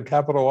reality with a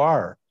capital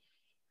R.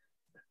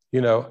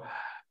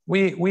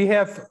 We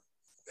have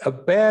a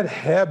bad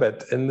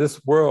habit in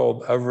this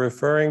world of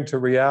referring to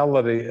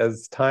reality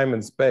as time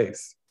and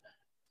space.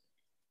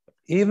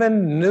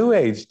 Even New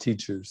Age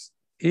teachers,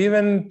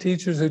 even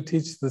teachers who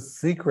teach The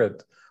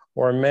Secret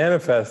or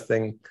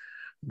manifesting,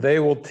 they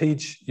will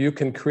teach you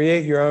can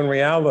create your own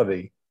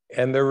reality.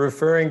 And they're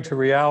referring to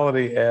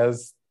reality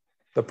as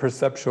the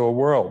perceptual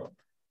world.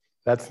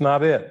 That's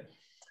not it.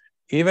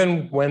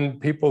 Even when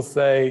people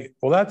say,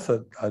 well, that's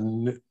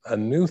a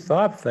new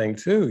thought thing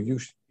too.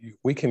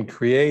 We can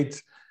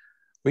create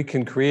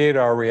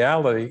our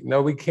reality.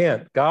 No, we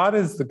can't. God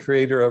is the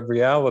creator of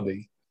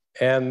reality.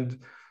 And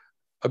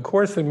A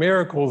Course in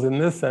Miracles in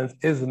this sense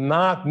is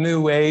not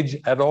New Age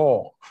at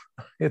all.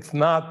 It's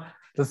not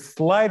the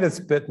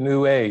slightest bit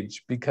New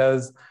Age,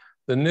 because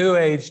the New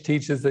Age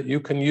teaches that you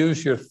can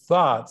use your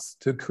thoughts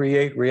to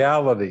create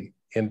reality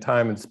in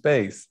time and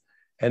space.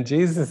 And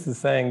Jesus is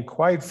saying,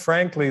 quite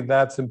frankly,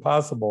 that's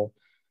impossible,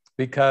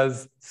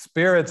 because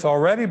spirit's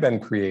already been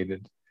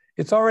created.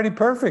 It's already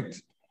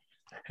perfect.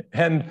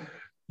 And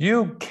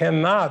you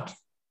cannot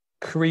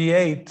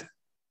create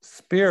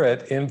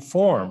spirit in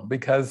form,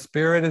 because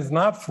spirit is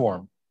not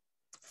form.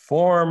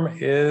 Form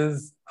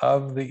is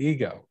of the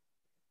ego.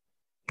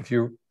 If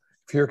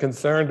you're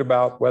concerned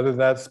about whether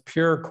that's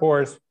pure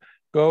Course,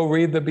 go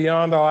read the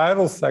Beyond All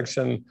Idols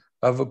section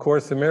of A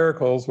Course in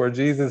Miracles, where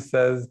Jesus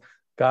says,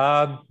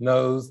 God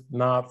knows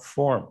not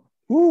form.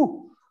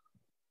 Ooh,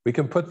 we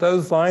can put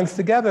those lines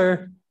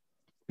together.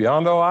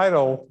 Beyond All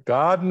Idol,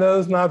 God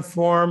knows not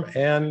form,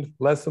 and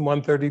Lesson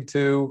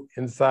 132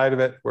 inside of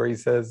it, where he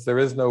says, there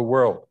is no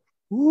world.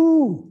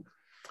 Ooh,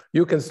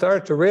 you can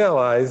start to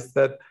realize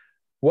that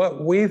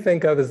what we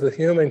think of as the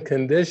human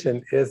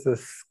condition is a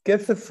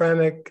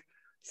schizophrenic,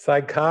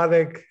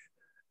 psychotic,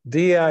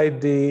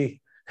 DID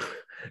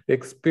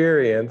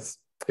experience,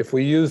 if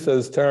we use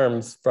those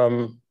terms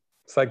from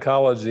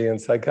psychology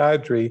and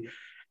psychiatry,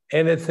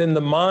 and it's in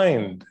the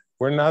mind.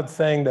 We're not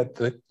saying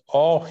that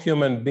all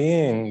human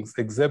beings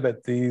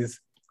exhibit these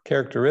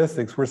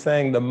characteristics. We're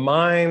saying the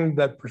mind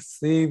that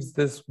perceives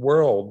this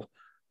world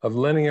of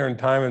linear and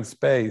time and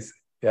space,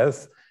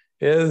 yes,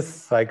 is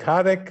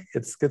psychotic,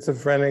 it's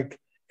schizophrenic,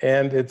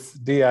 and it's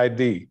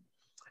DID.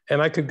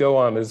 And I could go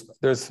on.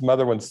 There's some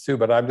other ones too,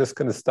 but I'm just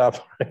going to stop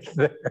right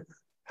there.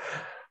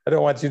 I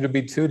don't want you to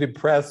be too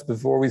depressed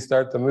before we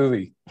start the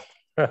movie.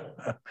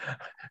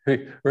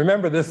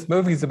 Remember, this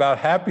movie's about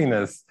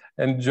happiness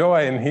and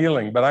joy and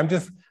healing, but I'm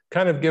just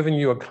kind of giving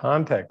you a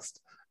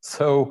context.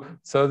 So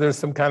there's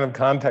some kind of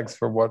context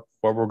for what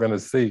we're going to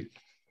see.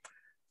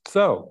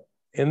 So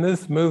in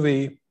this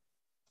movie,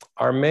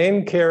 our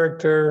main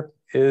character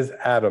is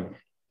Adam.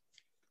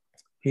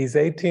 He's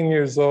 18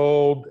 years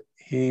old.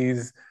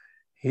 He's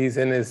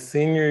in his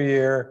senior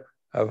year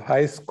of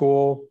high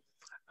school.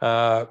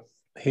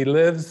 He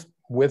lives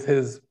with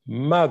his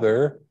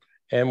mother,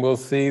 and we'll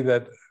see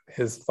that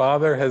his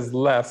father has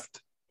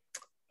left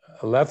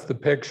the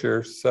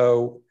picture,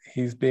 so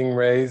he's being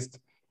raised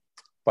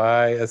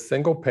by a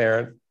single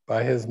parent,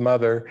 by his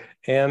mother,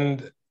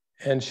 and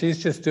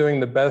she's just doing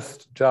the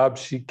best job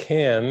she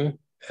can,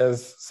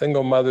 as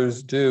single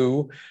mothers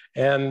do,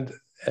 and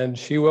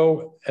she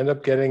will end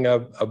up getting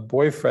a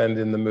boyfriend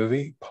in the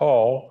movie,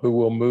 Paul, who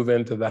will move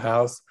into the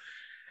house.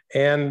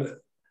 And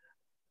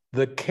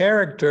the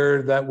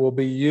character that will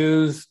be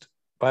used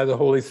by the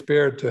Holy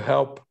Spirit to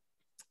help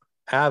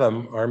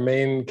Adam, our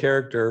main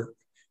character,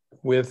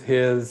 with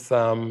his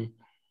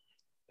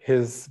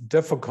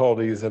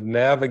difficulties of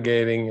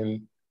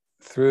navigating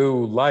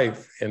through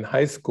life in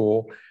high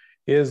school,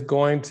 is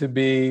going to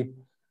be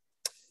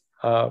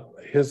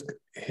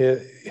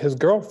his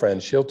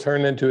girlfriend. She'll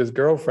turn into his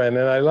girlfriend,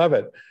 and I love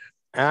it.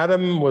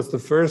 Adam was the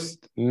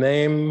first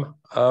name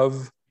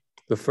of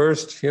the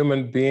first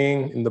human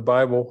being in the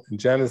Bible, in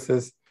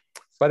Genesis.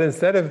 But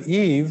instead of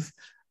Eve,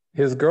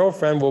 his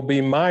girlfriend will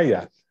be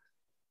Maya.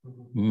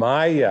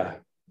 Maya.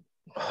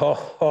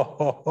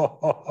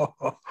 Oh,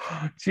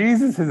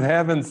 Jesus is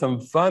having some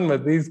fun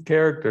with these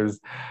characters.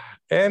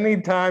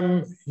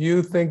 Anytime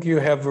you think you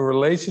have a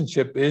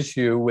relationship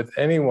issue with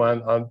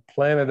anyone on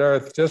planet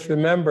Earth, just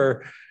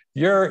remember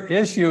your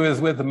issue is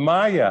with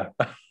Maya.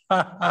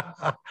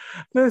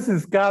 This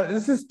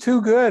is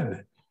too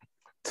good.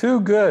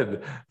 Too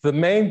good. The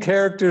main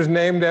character is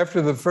named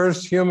after the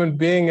first human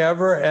being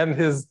ever, and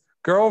his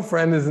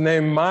girlfriend is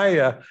named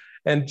Maya.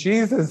 And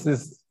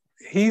Jesus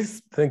he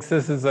thinks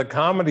this is a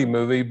comedy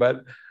movie,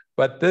 but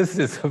this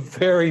is a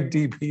very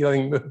deep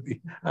healing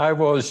movie, I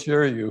will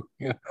assure you.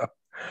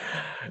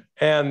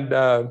 And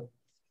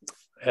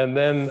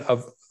then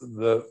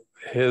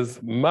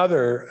his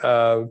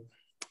mother,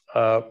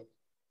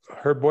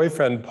 her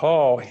boyfriend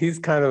Paul, he's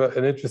kind of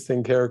an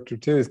interesting character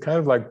too. He's kind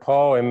of like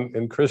Paul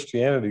in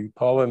Christianity,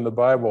 Paul in the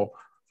Bible.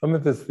 Some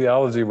of his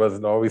theology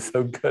wasn't always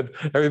so good.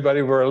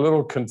 Everybody were a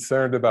little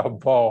concerned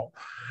about Paul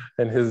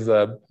and his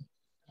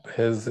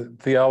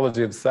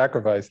theology of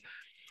sacrifice.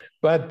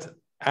 But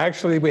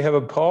actually, we have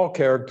a Paul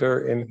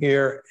character in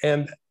here,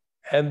 and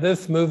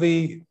this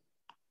movie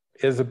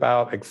is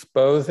about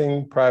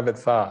exposing private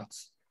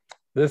thoughts.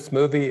 This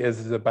movie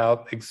is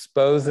about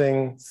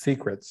exposing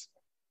secrets.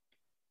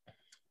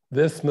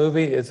 This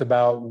movie is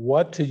about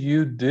what do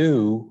you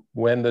do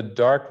when the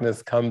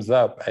darkness comes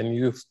up and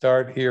you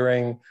start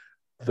hearing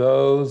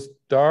those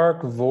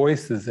dark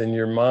voices in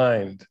your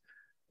mind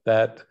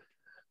that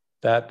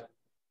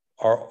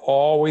are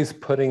always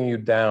putting you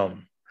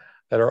down,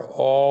 that are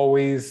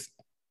always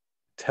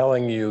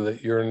telling you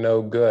that you're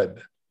no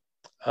good.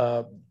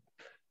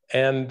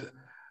 And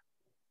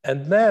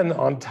then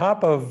on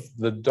top of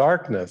the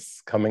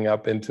darkness coming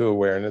up into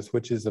awareness,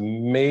 which is a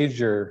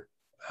major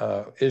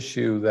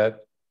issue that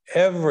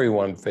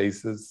everyone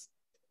faces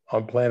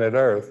on planet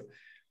Earth,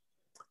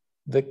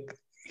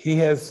 he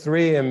has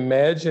three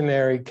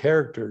imaginary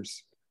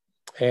characters.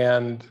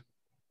 And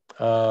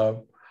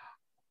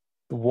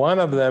one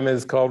of them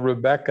is called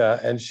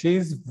Rebecca, and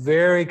she's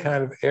very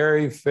kind of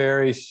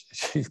airy-fairy.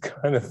 She's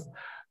kind of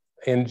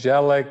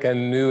angelic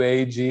and new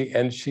agey,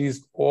 and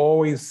she's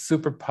always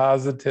super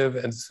positive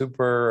and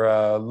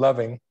super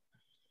loving.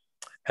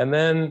 And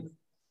then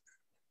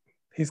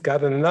he's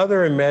got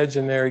another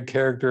imaginary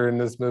character in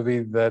this movie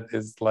that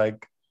is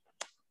like,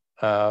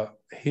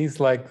 he's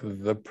like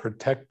the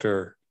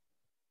protector.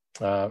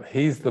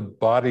 He's the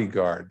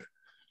bodyguard.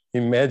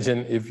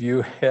 Imagine if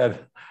you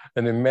had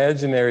an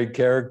imaginary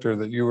character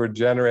that you were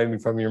generating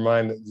from your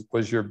mind that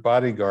was your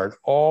bodyguard,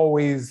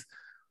 always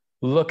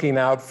looking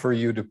out for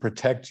you to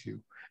protect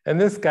you. And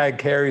this guy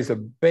carries a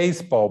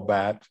baseball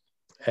bat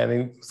and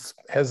he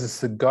has a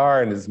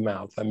cigar in his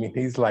mouth. I mean,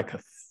 he's like a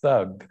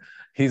thug.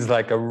 He's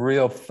like a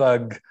real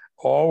thug,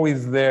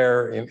 always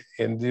there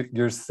in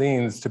your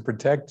scenes to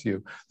protect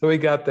you. So we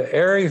got the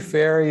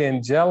airy-fairy,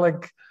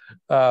 angelic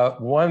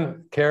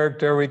one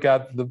character, we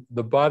got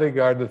the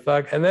bodyguard, the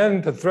thug, and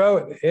then to throw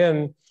it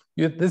in,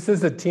 this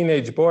is a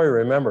teenage boy,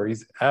 remember,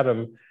 he's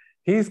Adam.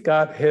 He's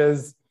got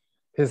his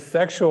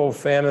sexual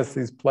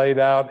fantasies played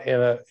out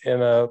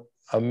in a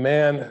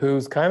man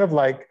who's kind of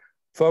like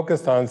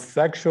focused on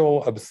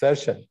sexual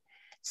obsession.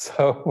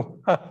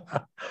 So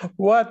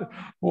what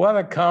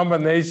a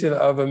combination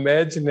of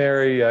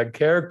imaginary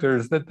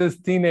characters that this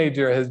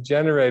teenager has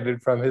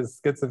generated from his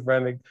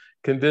schizophrenic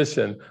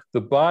condition.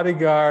 The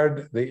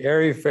bodyguard, the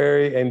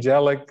airy-fairy,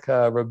 angelic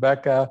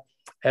Rebecca,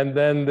 and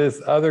then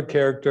this other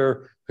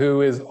character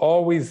who is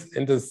always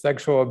into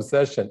sexual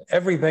obsession.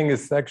 Everything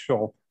is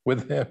sexual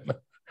with him.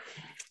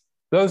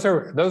 Those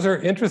are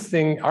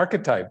interesting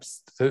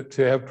archetypes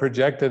to have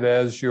projected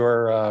as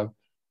your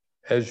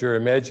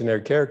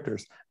imaginary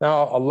characters.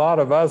 Now, a lot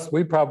of us,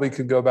 we probably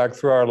could go back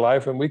through our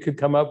life and we could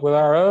come up with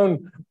our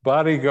own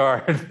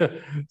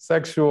bodyguard,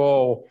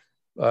 sexual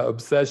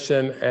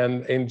obsession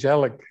and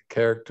angelic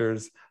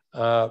characters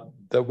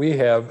that we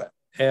have.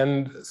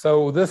 And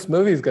so this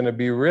movie is going to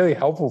be really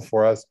helpful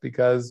for us,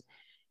 because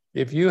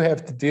if you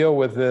have to deal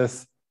with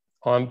this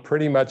on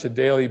pretty much a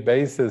daily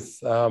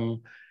basis,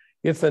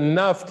 it's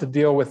enough to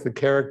deal with the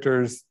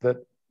characters that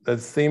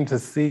seem to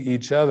see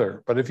each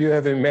other. But if you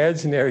have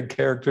imaginary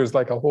characters,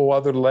 like a whole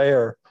other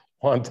layer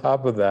on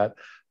top of that,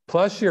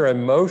 plus your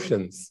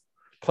emotions,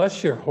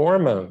 plus your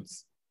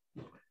hormones.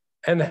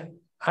 And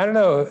I don't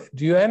know,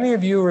 do any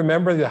of you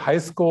remember the high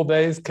school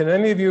days? Can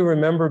any of you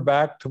remember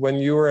back to when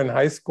you were in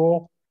high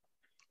school?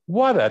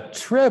 What a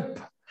trip.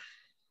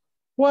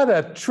 What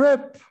a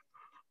trip.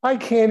 I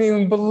can't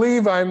even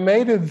believe I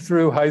made it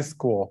through high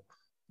school.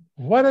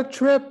 What a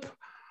trip.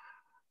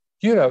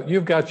 You know,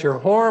 you've got your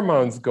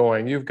hormones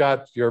going, you've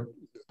got the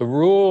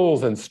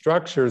rules and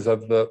structures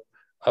of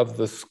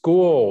the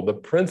school, the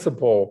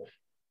principal,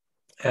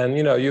 and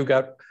you know, you've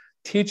got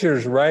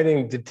teachers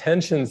writing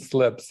detention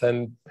slips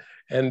and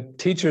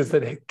teachers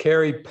that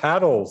carry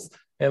paddles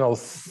and will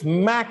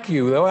smack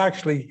you. They'll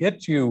actually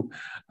hit you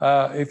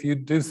if you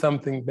do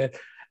something bad.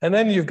 And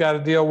then you've got to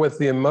deal with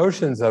the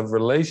emotions of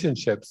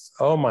relationships.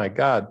 Oh my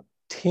God,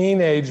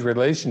 teenage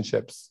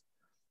relationships.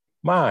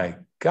 My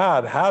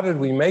God, how did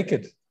we make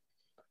it?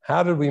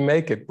 How did we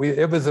make it?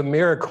 It was a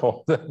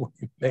miracle that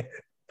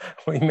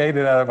we made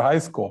it out of high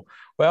school.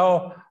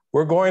 Well,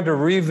 we're going to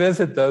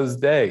revisit those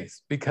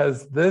days,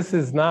 because this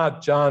is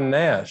not John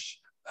Nash.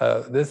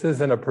 This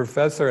isn't a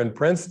professor in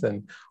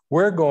Princeton.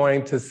 We're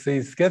going to see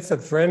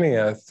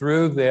schizophrenia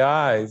through the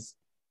eyes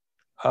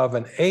of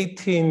an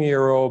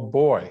 18-year-old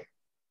boy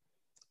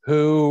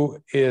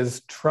who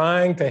is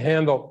trying to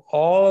handle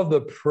all of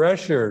the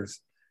pressures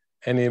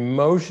and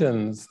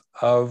emotions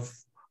of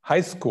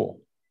high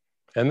school.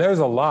 And there's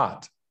a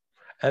lot.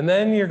 And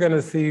then you're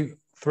going to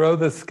throw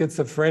the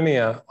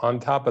schizophrenia on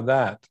top of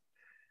that.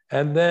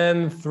 And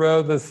then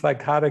throw the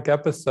psychotic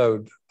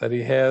episode that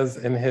he has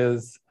in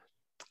his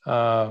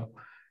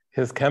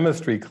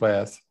chemistry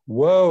class.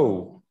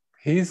 Whoa,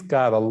 he's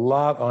got a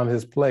lot on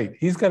his plate.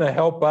 He's going to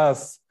help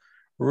us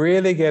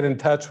really get in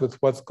touch with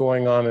what's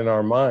going on in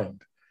our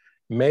mind.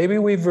 Maybe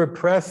we've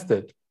repressed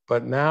it,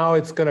 but now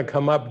it's going to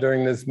come up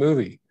during this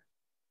movie,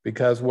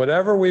 because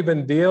whatever we've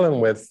been dealing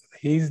with,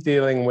 he's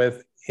dealing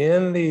with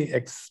in the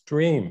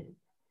extreme.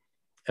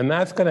 And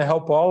that's going to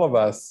help all of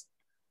us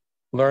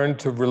learn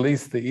to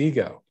release the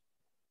ego,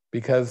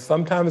 because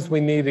sometimes we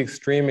need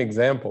extreme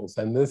examples.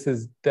 And this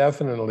is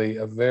definitely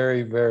a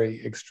very,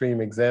 very extreme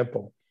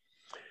example.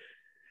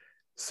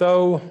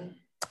 So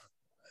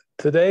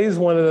today's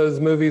one of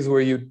those movies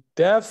where you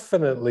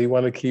definitely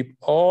want to keep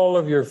all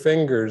of your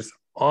fingers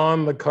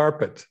on the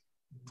carpet,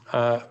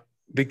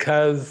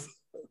 because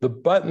the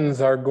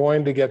buttons are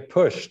going to get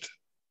pushed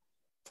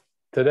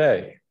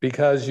today,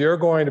 because you're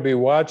going to be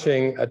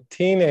watching a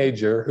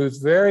teenager who's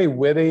very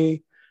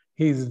witty.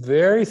 He's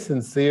very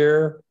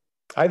sincere.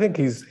 I think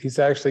he's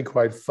actually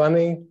quite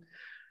funny.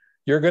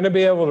 You're going to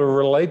be able to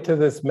relate to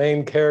this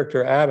main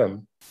character,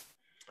 Adam,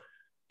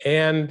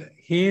 and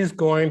he's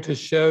going to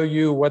show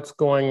you what's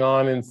going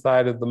on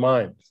inside of the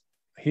mind.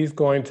 He's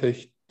going to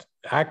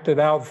act it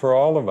out for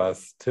all of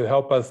us to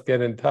help us get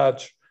in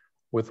touch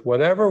with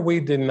whatever we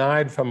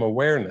denied from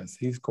awareness.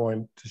 He's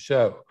going to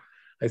show.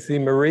 I see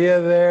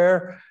Maria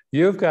there.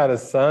 You've got a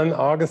son,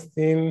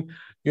 Augustine.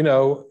 You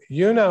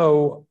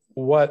know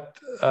what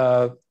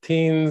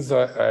teens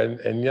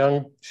and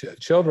young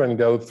children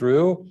go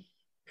through,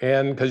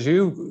 and because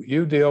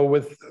you deal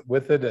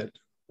with it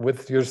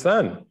with your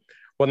son.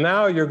 Well,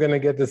 now you're going to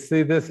get to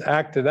see this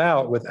acted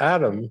out with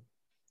Adam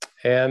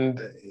and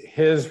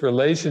his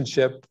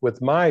relationship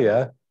with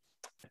Maya,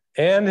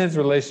 and his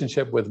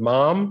relationship with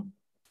mom,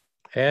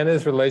 and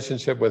his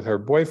relationship with her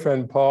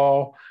boyfriend,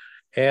 Paul,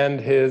 and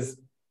his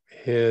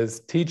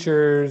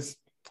teachers.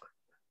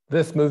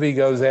 This movie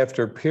goes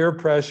after peer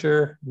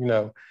pressure. You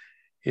know,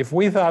 if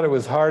we thought it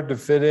was hard to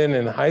fit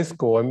in high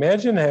school,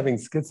 imagine having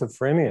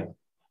schizophrenia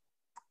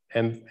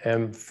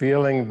and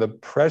feeling the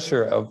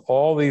pressure of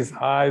all these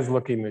eyes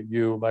looking at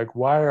you like,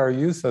 why are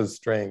you so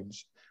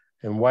strange?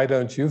 And why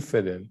don't you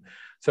fit in?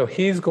 So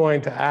he's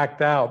going to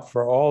act out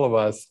for all of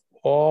us,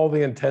 all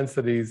the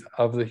intensities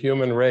of the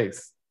human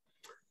race,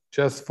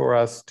 just for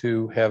us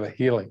to have a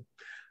healing.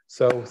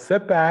 So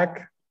sit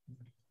back,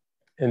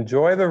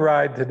 enjoy the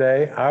ride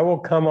today. I will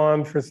come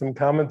on for some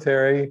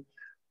commentary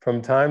from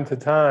time to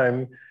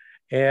time,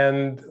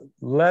 and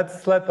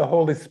let's let the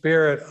Holy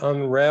Spirit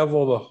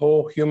unravel the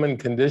whole human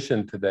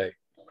condition today.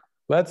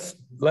 Let's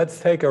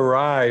take a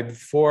ride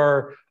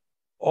for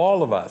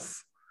all of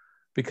us,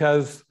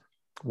 because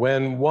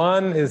when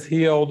one is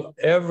healed,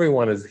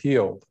 everyone is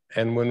healed.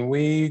 And when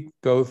we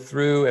go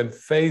through and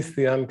face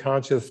the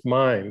unconscious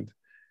mind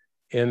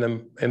in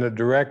a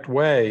direct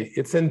way.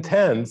 It's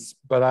intense,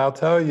 but I'll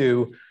tell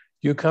you,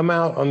 you come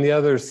out on the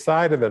other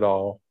side of it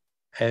all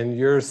and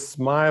you're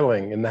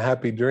smiling in the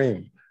happy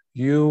dream.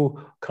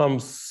 You come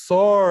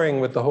soaring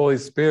with the Holy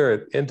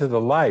Spirit into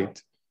the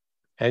light,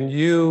 and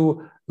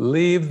you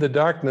leave the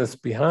darkness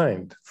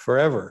behind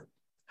forever.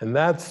 And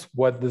that's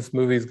what this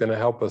movie is going to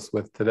help us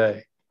with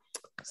today.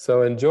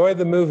 So enjoy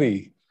the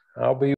movie. I'll be